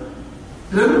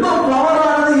ரொம்ப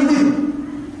பவரானது இது.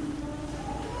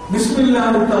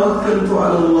 பிஸ்மில்லாஹி தவக்கல்து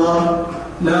அலல்லாஹ்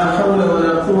லா ஹவ்ல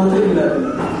வலா குவத இல்லா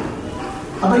பில்லாஹ்.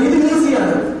 அப்ப இது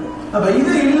ஈஸியானது. அப்ப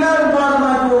இது எல்லாரும்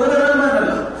பாடமாக்கி ஓதுறதுனா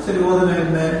நல்லா. சரி, ஓதுனா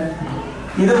என்ன,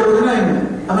 இதை ஓதுனா என்ன?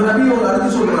 அப்ப நபி அவங்க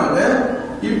அடுத்து சொல்றாங்க,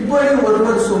 இப்படி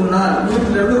ஒருவர் சொன்னால்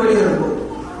வீட்டில இருந்து வெளியே இருக்கும்.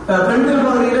 பெண்கள்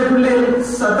பகுதியில பிள்ளைகள்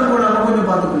சட்டம் போடாம கொஞ்சம்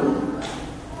பார்த்துக்கணும்.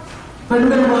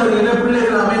 பெண்கள் பகுதியில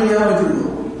பிள்ளைகள் அமைதியாக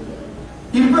வச்சிருக்கோம்.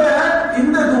 இப்ப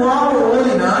இந்த துவாவை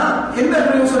ஓதினா என்ன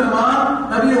பிரயோசனமா?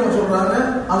 நபி அவங்க சொல்றாங்க,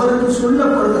 அவருக்கு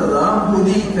சொல்லப்படுகிறதா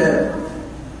ஹுதீத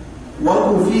வ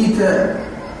குஃபீத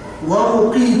வ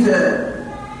உகீத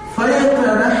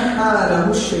ஃபயதனஹா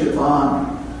லஹு ஷைத்தான்.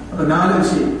 அப்ப 4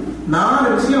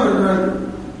 விஷயம் அவருக்கு.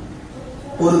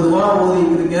 ஒரு துவா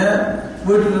ஓதிக்கிறீங்க,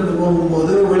 வீட்டில இருந்து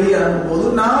போகும்போது வெளியாகும் போது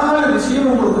 4 விஷயம்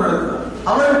உங்களுக்கு நடக்கும்.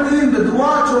 அவருக்கு இந்த துவா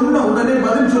சொன்ன உடனே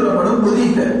பதில் சொல்லப்படும்.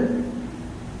 புதிக்க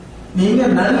நீங்க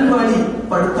நல்வழி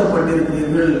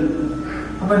படுத்தப்பட்டிருக்கிறீர்கள்,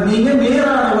 அப்ப நீங்க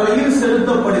நேரான வழியில்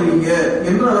செலுத்தப்படுவீங்க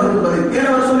என்று அவருக்கு பதில். ஏன்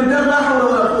அவர் சொல்லிட்டார்,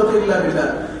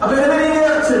 அப்ப எனவே நீங்க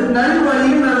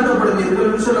நல்வழியில் நடத்தப்படுவீர்கள்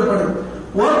என்று சொல்லப்படும்.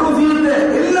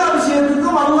 எல்லா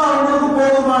விஷயத்துக்கும் அல்லாஹ் உங்களுக்கு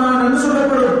போதுமானான் என்று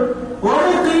சொல்லப்படும்.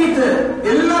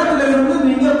 எல்லாத்திலிருந்து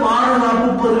நீங்க பாதுகாப்பு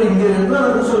பெறுவீங்க என்று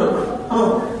அவருக்கு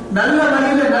சொல்லப்படும். நல்ல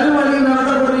வழியில்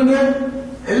நடத்தப்படுவீங்க.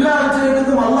 எல்லா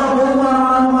விஷயத்துக்கும் அல்லாஹ்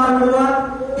போதுமானவனாக மாறிவிடுவார்.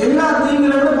 எல்லா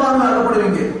தீங்கிலிருந்து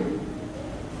பாதுகாக்கப்படுவீங்க.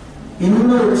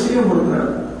 இன்னொரு விஷயம்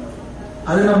கொடுக்கிறார்,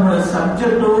 அது நம்மளுடைய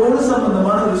சப்ஜெக்டோடு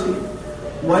சம்பந்தமான விஷயம்.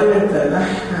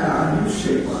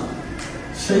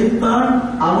 ஷைத்தான்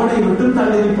அவனை விட்டு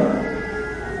தள்ளிப்பான்,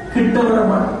 கிட்ட வர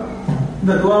மாட்டான்.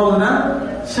 இந்த துவாவுனா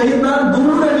ஷைத்தான்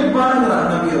தூர நிற்பான்ங்கிறான்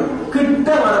நபியோ, கிட்ட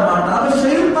வர மாட்டான். அப்ப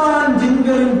ஷைத்தான்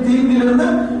ஜின்களின் தீங்கிலிருந்து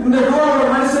இந்த துவாவோட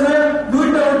மனுஷனை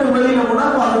வீட்டை விட்டு வெளியில போனா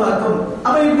பாதுகாக்கும்.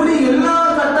 அப்ப இப்படி எல்லா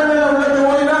கட்டங்களில் உள்ள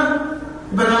ஓடினா,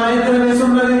 இப்ப நான் ஏற்கனவே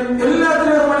சொன்னது,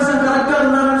 எல்லாத்திலும் ஒரு மனுஷன் கரெக்டா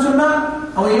இருந்தான்னு சொன்னா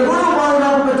அவன் எவ்வளவு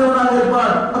பாதுகாப்பு பெற்றவனாக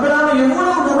இருப்பான். அப்ப நாம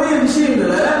எவ்வளவு நிறைய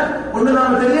விஷயங்களை ஒன்று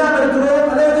நாம தெரியாம இருக்கிறோம்,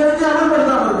 அதை தெரிஞ்சு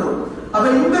அமல்படுத்தாம இருக்கிறோம். அப்ப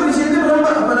இந்த விஷயத்தில் ரொம்ப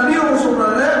அப்ப நிறைய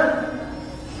சொல்றாங்க,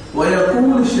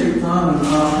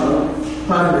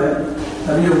 பாருங்க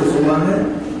நிறைய சொல்லுவாங்க,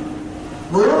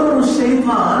 ஒரு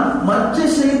ஷைத்தான் மற்ற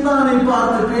ஷைத்தானை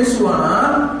பார்த்து பேசுவானா,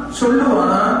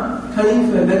 சொல்லுவானா,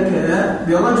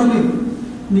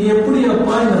 நீ எப்படி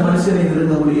அப்பா இந்த மனுஷனை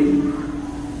இருந்த முடியும்?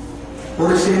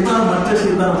 ஒரு ஷைத்தான் மற்ற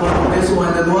ஷைத்தானை பார்த்து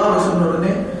பேசுவான். இந்த துவாவை சொன்ன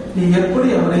உடனே நீ எப்படி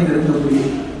அவனை இருந்த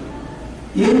முடியும்?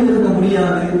 ஏன் இருக்க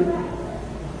முடியாது?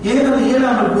 ஏன் அது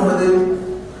இயலாமல் போனது?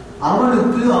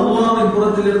 அவனுக்கு அல்லாஹ்வின்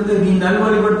புறத்திலிருந்து நீ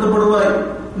நல்வழிப்படுத்தப்படுவாய்,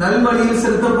 நல்வழியில்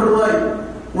செலுத்தப்படுவாய்.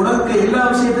 உனக்கு எல்லா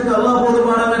விஷயத்துக்கும் அல்லாஹ்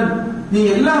போதுமானவன். நீ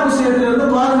எல்லா விஷயத்திலிருந்து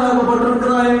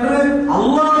பாதுகாக்கப்பட்டிருக்கிறாய் என்று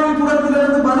அல்லாஹ்வின்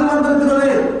புறத்திலிருந்து பதில் வந்திருக்கிறது.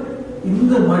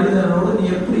 இந்த மனிதனோடு நீ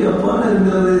எப்படி அப்பால்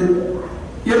இருக்கிறது?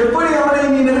 எப்படி அவனை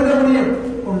நீ நெருங்க முடியும்?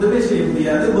 ஒன்றுமே செய்ய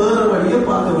முடியாது, வேற வழியை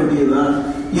பார்க்க வேண்டியதுதான்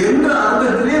என்ற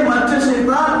அர்த்தத்திலே மற்ற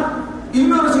ஷைத்தான்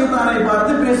இன்னொரு ஷைத்தானை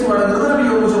பார்த்து பேசுவாங்கிறத நபி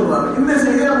அவங்க சொல்றாங்க. இந்த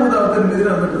செய்தி அபூ தாவூத் மீது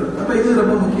நடந்துட்டு. அப்ப இது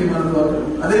ரொம்ப முக்கியமான துவாக்கள்.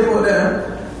 அதே போல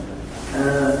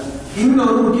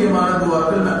இன்னொரு முக்கியமான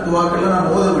துவாக்கள்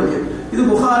நாம் ஓத வேண்டியது. இது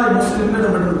புகாரி முஸ்லிம்ல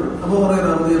நடந்துருக்கு. அபூ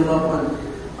ஹுரைரா ரலியல்லாஹு அன்ஹு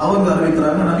அவங்க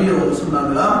அறிவிக்கிறாங்க, நபி அவங்க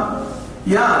சொன்னாங்களா,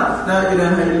 யா லா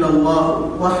இலாஹ இல்லல்லாஹ்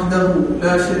வஹ்தஹு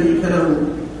லா ஷரீக லஹு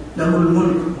லஹுல்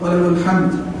முல்க் வ லஹுல்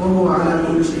ஹம்த் வ ஹுவ அலா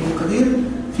குல்லி ஷைஇன் கதீர்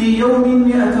ஃபீ யௌமின்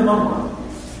 100 மர்ரா.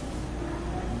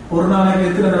 ஒரு நாளைக்கு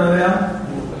எத்தனை தடவையா?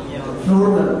 100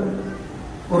 தடவை.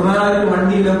 ஒரு நாளைக்கு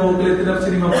வண்டியில போகல எத்தனை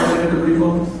சினிமா பார்க்க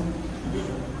பிடிக்கும்?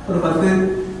 ஒரு 10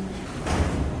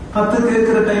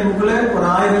 கேட்கிற டைமுக்குள்ள ஒரு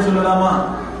 1000 சொல்லலாமா?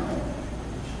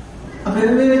 அப்ப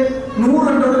எனவே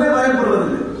 100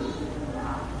 பயப்படுறது.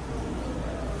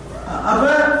 அப்ப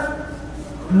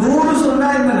 100 சொன்னா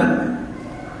என்ன நன்மை?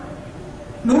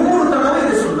 100 தடவை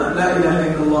இதை சொன்னா லா இலாஹ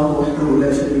இல்லல்லாஹு வஹ்தஹு லா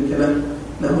ஷரீக லஹு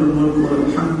லஹுல் முல்கு வல்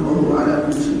ஹம்து வ ஹுவ அலா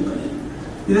குல்லி ஷைஇன் கதீர்.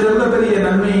 இது ரொம்ப பெரிய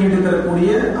நன்மையை ஈடு தரக்கூடிய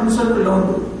அம்சங்கள்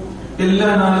ஒன்று. எல்லா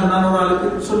நாளும் ஒரு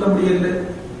ஆளுக்கு சொல்ல முடியல.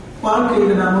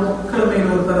 வாழ்க்கையில நாம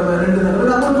கிழமையில ஒரு தடவை 2 தடவை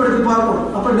அமல்படுத்தி பார்க்கணும்.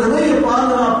 அப்ப நிறைய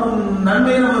பாதுகாப்பும்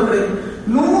நன்மை நமக்கு கிடைக்கும்.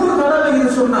 100 தடவை இது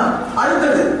சொன்னா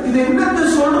அடுத்தது இது என்னத்தை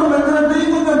சொல்றோம்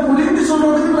என்கிறதையும் கொஞ்சம் புரிந்து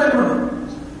சொல்றதுக்கு ட்ரை பண்ணணும்.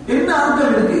 என்ன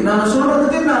அர்த்தம் இருக்கு, நாம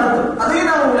சொல்றதுக்கு என்ன அர்த்தம், அதே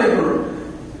நாம உழைக்கணும்.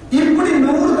 இப்படி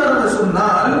 100 தடவை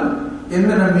சொன்னால் என்ன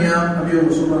நன்மையா? நபி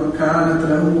அவங்க சொல்றாங்க, கானத்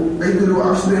லஹு ஐதுரு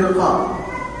அஷ்ரி ரகா,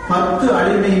 10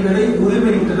 அடிமைகளை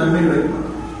உரிமையிட்ட நன்மை கிடைக்கும்.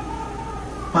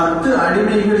 10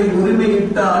 அடிமைகளை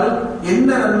உரிமையிட்டால் என்ன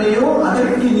நன்மையோ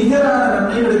அதற்கு நிகரான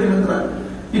நன்மை கிடைக்கும் என்கிறார்.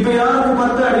 இப்ப யாருக்கு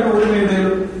 10 அடிமை உரிமை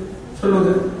கிடைக்கும்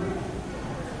சொல்லுவது?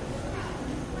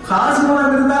 காசு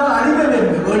பணம் இருந்தால் அடிமை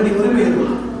வேண்டி உரிமை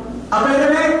இருக்கும். அப்ப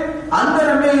எனவே அந்த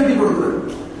நன்மையை ஈட்டி கொடுக்கிறது.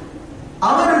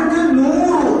 அவருக்கு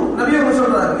 100 நபி அவங்க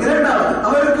சொல்றாரு. இரண்டாவது,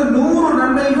 அவருக்கு 100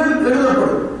 நன்மைகள்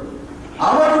எழுதப்படும்.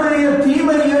 அவருடைய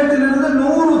தீமை ஏட்டிலிருந்து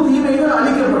 100 தீமைகள்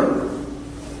அளிக்கப்படும்.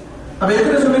 அப்ப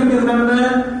எத்தனை சொல்லியிருக்கிறது நன்மை?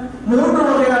 3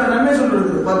 வகையான நன்மை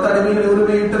சொல்லிருக்கு. 10 அடிமைகளை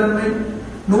உரிமையிட்ட நன்மை,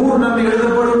 100 நன்மை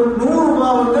எழுதப்படும், 100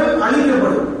 பாவங்கள்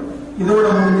அழிக்கப்படும். இதோட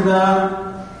முடிஞ்சதா?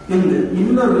 இல்ல.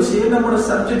 இன்னொரு விஷயம் நம்மளோட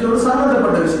சப்ஜெக்டோட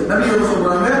சம்பந்தப்பட்ட விஷயம். நபி என்ன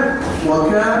சொல்றாங்க,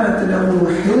 وَكَانَتْ لَهُ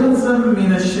حِرْزًا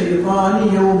مِنَ الشَّيْطَانِ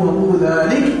يَوْمَهُ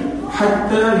ذَلِكَ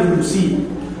حَتَّى يُمْسِي.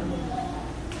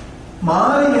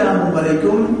 மாரியாமும்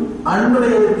வரைக்கும்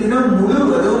அன்றைய தினம்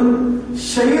முழுவதும்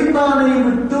ஷைத்தானை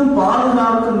விட்டு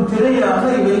பாதுகாக்கும் திரையாக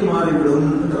இவை மாறிவிடும்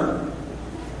என்றார்.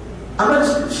 அவர்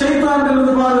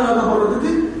ஷைத்தானிலிருந்து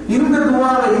பாதுகாக்கப்படுறதுக்கு இந்த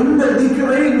துவாவை, இந்த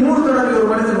திக்ரை 100 தடவை ஒரு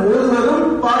மனிதன் ஓதுவதும்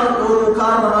ஒரு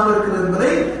காரணமாக இருக்கிறது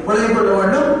என்பதை விளங்கிக் கொள்ள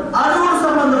வேண்டும். அதோடு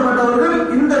சம்பந்தப்பட்டவர்கள்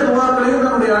இந்த துவாக்களையும்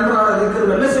நம்முடைய அன்றாட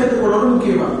திக்ர்களை சேர்த்துக் கொள்வது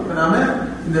முக்கியமாக. நாம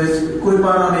இந்த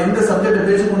குறிப்பா நாம எந்த சப்ஜெக்டை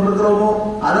பேசிக் கொண்டிருக்கிறோமோ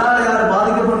அதால யார்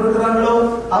பாதிக்கப்பட்டிருக்கிறாங்களோ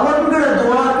அவர்களோட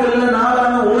துவாக்கள்ல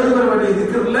நாளான ஓடி வர வேண்டிய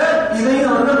திக்ர்ல இதையும்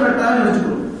அவர்கள் கட்டாயம்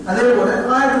நினைச்சுக்கணும். அதே போல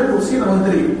ஆயத்துல் குர்சி நமக்கு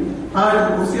தெரியும்.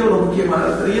 ஆயத்துல் குர்சி ஒரு முக்கியமான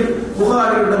தெரியும்.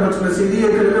 புகாரில் இடம்பெற்றுள்ள செய்தியை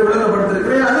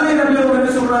விளங்கப்படுத்திருக்கிறேன். அதிலே நபி அவங்க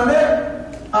என்ன சொல்றாங்க,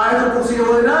 ஆயத்துல் குர்சி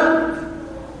ஓதினால்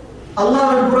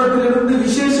அல்லாஹ்வின் புறத்திலிருந்து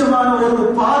விசேஷமான ஒரு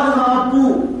பாதுகாப்பு,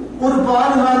 ஒரு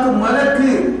பாதுகாப்பு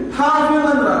மலக்கு ஹாஃபிஸ்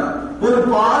என்றார். ஒரு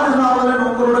பாதுகாவலன்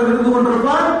உங்களுடன் இருந்து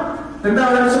கொண்டிருப்பான்.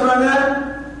 இரண்டாவது என்ன சொல்றாங்க,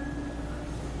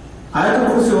 ஆயத்துல்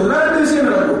குர்சி ஓதினால் 2 விஷயம்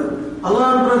நடக்கும்.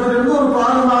 அல்லாஹ்வின் புறத்திலிருந்து ஒரு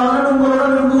பாதுகாவலன்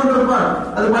உங்களுடன் இருந்து கொண்டிருப்பான்.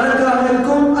 அது மலக்காக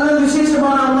இருக்கும் அல்லது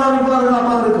விசேஷமான அல்லாஹ்வின்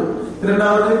பாதுகாப்பாக இருக்கும்.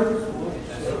 இரண்டாவது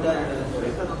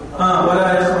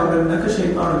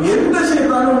எந்த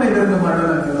ஷைத்தானும் உன்னை நெருங்க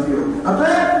மாட்டான். அப்ப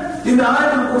இந்த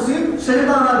ஆயத்துல் குர்சி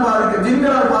ஷைத்தானால்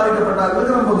ஜின்களால்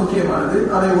பாதிக்கப்பட்டார்கள் ரொம்ப முக்கியமானது.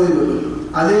 அதை ஓதுவது.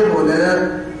 அதே போல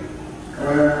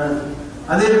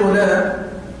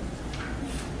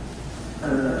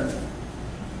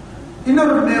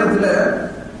இன்னொரு நேரத்தில்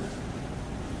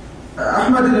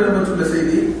அஹ்மதில் இடம்பெற்றுள்ள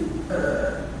செய்தி,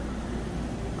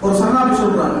 ஒரு சஹாபி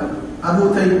சொல்றாங்க, அபூ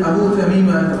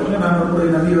தமீமா என்றவங்க, நான் ஒரு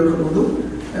நபி இருக்கும்போது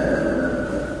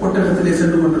ஒட்டகத்திலே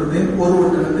சென்று கொண்டிருந்தேன். ஒரு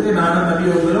ஒட்டகத்திலே நானும்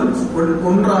நபியவர்களும்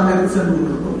ஒன்றாக சென்று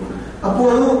கொண்டிருந்தோம்.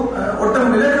 அப்போது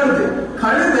ஒட்டகம்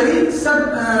கழுதை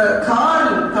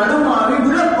கால் தடுமாறி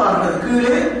விழப்பார்த்தது,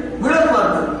 கீழே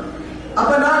விழப்பார்த்தது.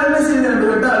 அப்ப நான் என்ன செய்தேன் என்று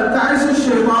கேட்டால்,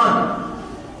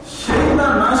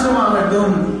 ஷைத்தான்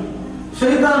நாசமாகட்டும்,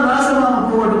 ஷைத்தான் நாசமாக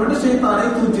போகட்டும் என்று ஷைத்தானை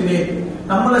தூற்றினேன்.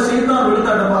 நம்மள ஷைத்தான்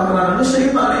விழுத்தாட்ட பார்க்கிறான்,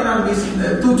 ஷைத்தானை நான்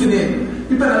தூற்றினேன்.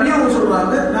 இப்ப நபி அவங்க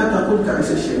சொல்றாங்க, நான் தகுல்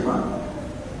கரைச ஷைத்தான்.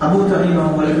 அபூ தமீமா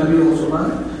அவங்களுக்கு நபி அவங்க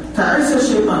சொல்றாங்க, தாய்ச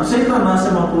ஷைத்தான், ஷைத்தான்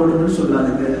நாசமா போடுன்னு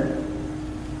சொல்லாதுங்க.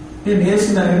 ஏன்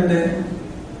நேசினா என்ன?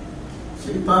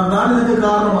 ஷைத்தான் தான் இதுக்கு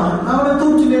காரணமாக நான் அவனை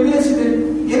தூக்கினேன், நேசினேன்.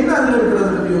 என்ன அதுல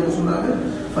இருக்கிறது நபி அவங்க சொன்னாங்க,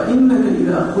 فإنك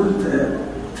إذا قلت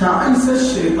تعيس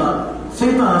الشيطان,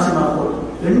 ஷைத்தான் நாசமா போடு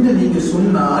என்று நீங்க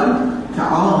சொன்னால்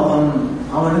தாவம்,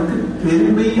 அவனுக்கு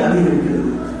பெருமை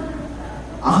அதிகரிக்கிறது,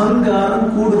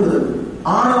 அகங்காரம் கூடுகிறது,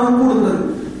 ஆணவம் கூடுகிறது.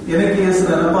 எனக்கு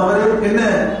ஏசுறார், அப்ப அவரே என்ன,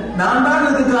 நான் தான்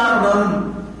இதுக்கு காரணம்,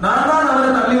 நான் தான் அவரை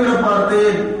தள்ளிவிட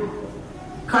பார்த்தேன்,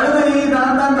 கழுதையை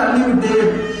நான் தான்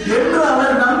தள்ளிவிட்டேன் என்று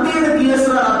அவர் நம்பி எனக்கு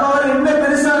ஏசுறார். அப்ப அவர் என்ன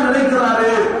பெருசா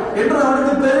நினைக்கிறாரு என்று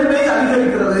அவனுக்கு பெருமை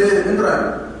அதிகரிக்கிறது என்றார்.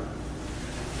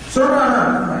 சொல்றாங்க,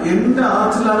 எந்த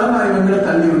ஆற்றலால நான் இவங்களை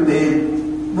தள்ளிவிட்டேன்,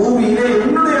 பூமியிலே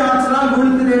என்னுடைய ஆற்றலால்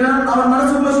வீழ்த்தினேன் அவன்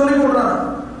மனசுக்குள்ள சொல்லி கொடுறான்.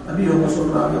 நபி அவங்க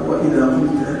சொல்றாங்க, இது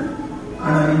அமிழ்த்த,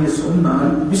 ஆனா நீங்க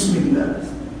சொன்னால் பிஸ்மில்லா,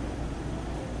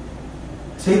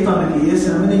 ஷைத்தானுக்கு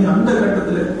ஏசாம நீங்க அந்த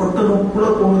கட்டத்துல கொட்டணும் புல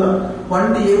போகுதா,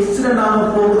 வண்டி எக்ஸிடென்ட் ஆக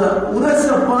போகுதா, உரச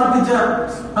பார்த்துச்சா,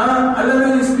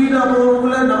 அல்லது ஸ்பீடா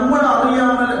போகக்குள்ள நம்மள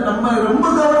அறியாம நம்ம ரொம்ப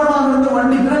கவனமாக இருந்து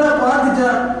வண்டி கீழ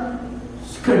பார்த்துச்சா,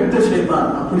 கெட்ட ஷைத்தான்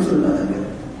அப்படி சொல்லாதீங்க.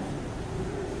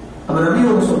 அப்ப நபி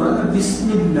அவங்க சொல்றாங்க,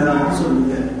 பிஸ்மில்லா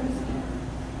சொல்லுங்க.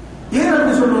 ஏன்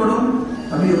அப்படி சொல்லணும்?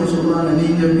 நபி அவங்க சொல்றாங்க,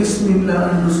 நீங்க பிஸ்மில்லா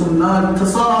என்று சொன்னால்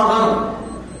தசாகர்,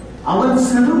 அவன்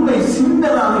சிறுமை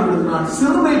சின்னதாக விடுகிறான்,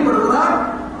 சிறுமைப்படுகிறான்.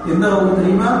 என்ன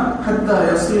தெரியுமா, ஹத்தா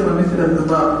யஸீர மிஸ்ல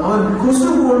துபா, அவன் கொசு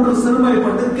போன்று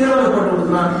சிறுமைப்பட்டு கேவலப்பட்டு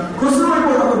விடுகிறான். கொசுவை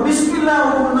போல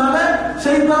பிஸ்மில்லாஹ்வுக்கு முன்னால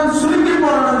ஷைத்தான் சுருங்கி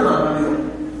போறான்.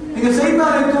 நீங்க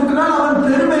ஷைத்தானை தூக்கினால் அவன்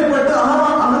பெருமைப்பட்டு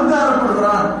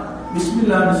அகங்காரப்படுகிறான்.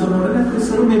 பிஸ்மில்லாஹ்னு சொன்ன உடனே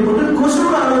சிறுமைப்பட்டு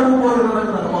கொசுவோட அளவுக்கு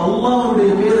போகிறான்.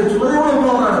 அல்லாஹ்வுடைய பேரை சொல்ல எவ்வளவு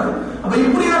போகிறான். அப்ப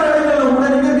இப்படியான இடங்கள்ல கூட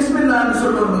நீங்க பிஸ்மில்லாஹ்னு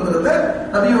சொல்லணுங்கிறத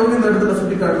நபி அவங்க இந்த இடத்துல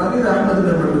சுட்டி காட்டுறாங்க. இது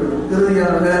அஹ்மது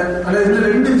இறுதியாக அல்லது இதுல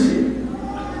ரெண்டு விஷயம்,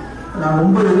 நான்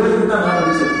 9 பேருக்கு தான்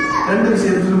ஆரம்பிச்சேன், 2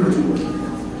 விஷயத்துல முடிச்சுக்கோ.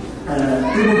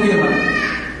 இது முக்கியமான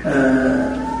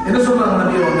என்ன சொல்றாங்க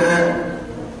நபி அவங்க,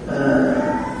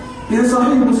 இது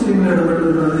சஹீஹ் முஸ்லிம்ல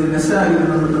இடம்பெற்றிருக்கிறது, நஸாயில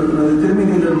இடம்பெற்றிருக்கிறது,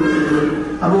 திர்மிதியில இடம்பெற்றிருக்கிறது.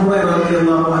 அபூ ஹுரைரா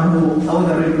ரலியல்லாஹு அன்ஹு அவங்க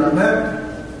அறிவிக்கிறாங்க,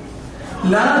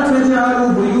 லா தஜஅலு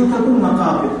புயூதக்கும்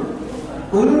மகாபிர்,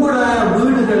 உங்களுடைய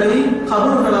வீடுகளை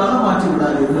கபர்களாக மாற்றி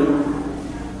விடாதீர்கள்.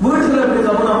 வீடுகளை எப்படி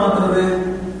கபரா மாற்றுறது?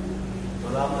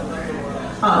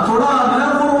 தொடாம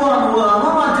உருவாக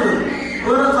மாற்றுறது.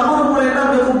 ஒரு கபர் முறையில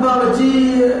அப்படியே குப்பா வச்சு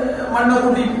மண்ணை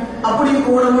கூட்டி அப்படி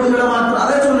கூட வீடுகளை மாற்று,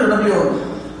 அதை சொல்ல நபியோ.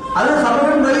 அது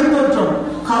கபரின் வெளித்தோற்றம்,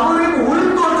 கபரின்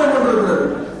உள்தோற்றம் கொண்டிருக்கிறது.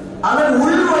 அதன்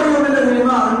உள் வடிவம் என்ன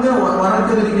தெரியுமா? அங்க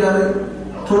வணக்கம் இருக்காது,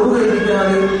 தொழுகை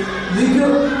இருக்காது,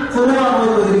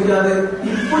 குர்ஆன் இருக்காது.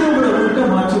 இப்படி உங்களோட வீட்டை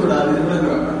மாற்றி விடாது.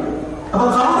 அப்ப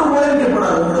கபர்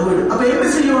உபயோகிக்கப்படாது உங்களோட வீடு. அப்ப என்ன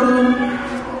செய்யணும்?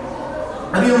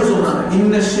 நபியவர் சொல்றாங்க,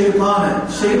 இன்ன ஷைத்தான,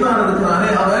 ஷைத்தான் இருக்கிறானே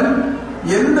அவன்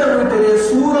எந்த வீட்டிலே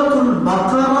சூரத்துல்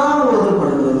பக்ரா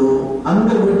ஓதப்படுகிறதோ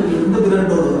அந்த வீட்டில் இருந்து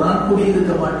விரண்டோடுகிறான்,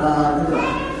 குடியிருக்க மாட்டான்.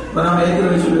 நாம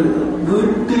ஏற்கனவே சொல்லியிருக்கிறோம்,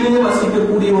 வீட்டிலே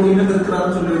வசிக்கக்கூடிய ஒரு இனம்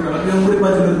இருக்கிறான்னு சொல்லியிருக்கிறோம். குறிப்பா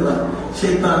சொல்லியிருக்கிறார்,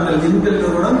 ஷைத்தான்கள்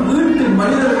ஜின்களோட வீட்டில்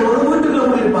மனிதர்களோட வீட்டுக்குள்ள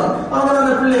குடியிருப்பாங்க. அவங்க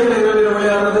அந்த பிள்ளைகளை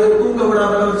விளையாடுறது, தூங்க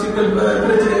விடாமல் சிக்கல்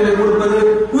பிரச்சனைகளை கொடுப்பது,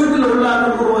 வீட்டில்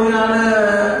உள்ளாக்களுக்கு ஒரு வகையான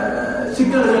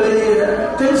சிக்கல்களை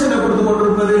டென்ஷனை கொடுத்து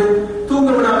கொண்டிருப்பது, தூங்க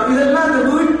விடாமல், இதெல்லாம் இந்த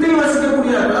வீட்டில்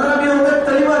வசிக்கக்கூடியார்கள். அதை நபியவங்க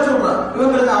தெளிவா சொல்றாங்க.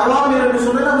 இவங்களுக்கு அவாமியர் என்று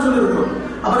சொல்லி நாம் சொல்லியிருக்கிறோம்.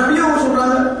 அப்ப நபியவங்க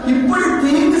சொல்றாங்க, இப்படி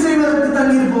தீங்கு செய்வதற்கு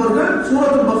தங்கி இருப்பவர்கள்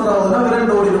சூரத்துல் பக்ராவுல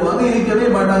விரண்டு ஓடிடுவாங்க, இருக்கவே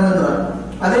மாட்டாங்கிறார்.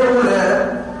 அதே போல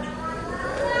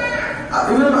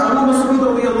அபூ மஸ்ஊத்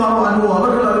ரலியல்லாஹு அன்ஹு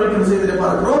அவர்கள் அறிவிக்கும் செய்தியை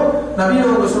பார்க்கிறோம். நபி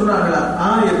அவங்க சொன்னாங்களா,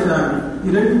 ஆயத்தான்,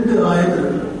 2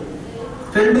 ஆயத்துகள்,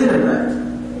 2 ஆயத்து.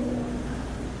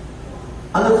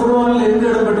 அது குர்ஆனில் எங்க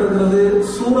இடம்பெற்றிருக்கிறது?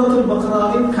 சூரத்துல்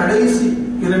பக்ராவின் கடைசி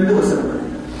 2 வசனங்கள்.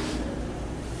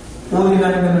 ஓதினா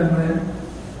என்ன நன்மை?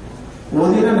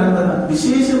 ஓதினா நன்மை.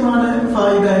 விசேஷமான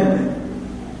ஃபாயிதா என்ன?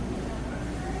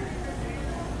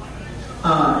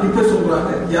 இப்ப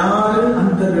சொல்றாங்க, யாரு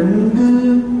அந்த 2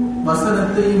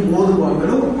 வசனத்தையும்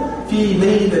ஓதுவாங்களோ ஃபீ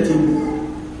லைலத்தின்,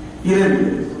 இரவு.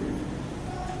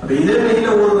 அப்ப இரவையில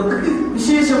ஓதுவதற்கு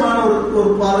விசேஷமான ஒரு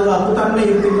பாதுகாப்பு தன்மை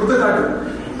இருக்கிறது காட்டு.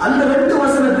 அந்த 2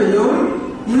 வசனத்தையும்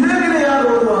இரவில யார்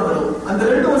ஓதுவாங்களோ அந்த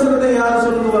 2 வசனத்தை யார்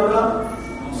சொல்லுவாங்களா?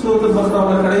 சூரத்துல்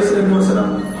பக்ராவுல கடைசி 2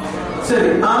 வசனம். சரி,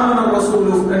 ஆமன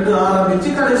ரசூலு என்று ஆரம்பிச்சு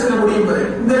கடைசியில முடியும் வரை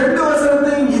இந்த 2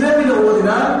 வசனத்தையும் இரவில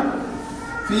ஓதினால்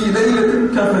ஃபீ லைலத்தின்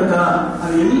கஃபதா,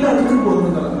 அது எல்லாத்துக்கும்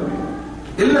பொருந்தும்.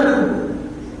 எல்லாருக்கும்.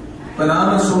 இப்ப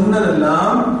நாம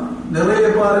சொன்னதெல்லாம் நிறைய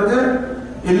பாருங்க,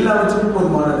 எல்லாவற்றுக்கும்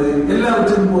போதுமானது,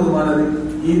 எல்லாவற்றுக்கும் போதுமானது.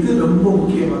 இது ரொம்ப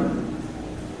முக்கியமானது.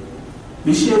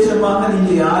 விசேஷமாக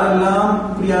நீங்க யாரெல்லாம்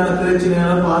இப்படியான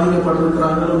பிரச்சனையால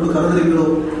பாதிக்கப்பட்டிருக்கிறாங்களோ என்று கருதுறீங்களோ,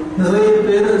 நிறைய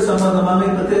பேர் சம்பந்தமாக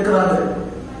இப்ப கேட்கிறாங்க.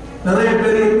 நிறைய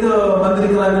பேர் எங்க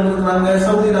வந்திருக்கிறார்கள் இருக்கிறாங்க,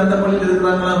 சவுதியில் அந்த பள்ளியில்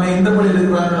இருக்கிறாங்களாமே, இந்த பள்ளியில்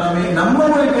இருக்கிறாங்களாமே, நம்ம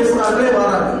மொழி பேசுறாங்களே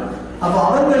வராங்க. அப்ப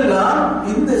அவங்க எல்லாம்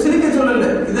இந்த சிரிக்க சொல்லல,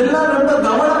 இதெல்லாம் ரொம்ப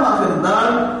கவனமாக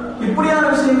இருந்தால், இப்படியான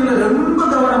விஷயங்களை ரொம்ப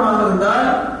கவனமாக இருந்தால்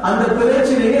அந்த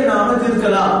பிரச்சனையை நாம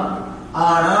தீர்க்கலாம்.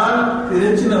 ஆனால்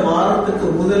பிரச்சனை வாரத்துக்கு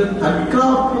முதல்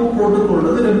தற்காப்பு போட்டுக்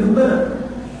கொள்வது ரொம்ப.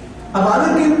 அப்ப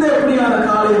அதுக்கு இந்த எப்படியான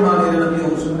காலையமாக நம்பி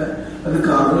சொன்ன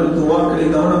அதுக்காக துவாக்களை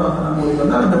கவனமாக நம்ம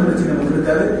வந்தால் அந்த பிரச்சனை நமக்கு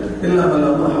இருக்காது. எல்லாம்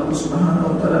அல்லாஹ் சுப்ஹானஹு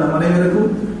வ தஆலா நம் அனைவருக்கும்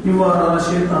இவ்வாறான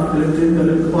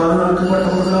ஷைத்தான்களிலிருந்து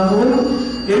பாதுகாக்கப்பட்டவர்களாகவும்,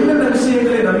 என்னென்ன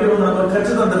விஷயங்களை நபியோடு நம்ம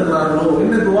கற்று தந்திருக்கிறார்களோ,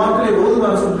 என்ன துவாக்களை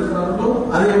ஓதுவார் சொல்லிருக்கிறார்களோ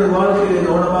அதை அந்த வாழ்க்கையை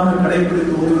கவனமாக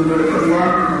கடைபிடித்து ஓதுவதற்கு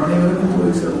அல்லாஹ் நம் அனைவருக்கும்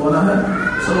போய் சேர்வானாக.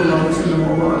 ஸல்லல்லாஹு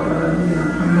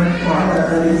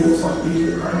அலைஹி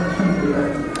வஸல்லம்.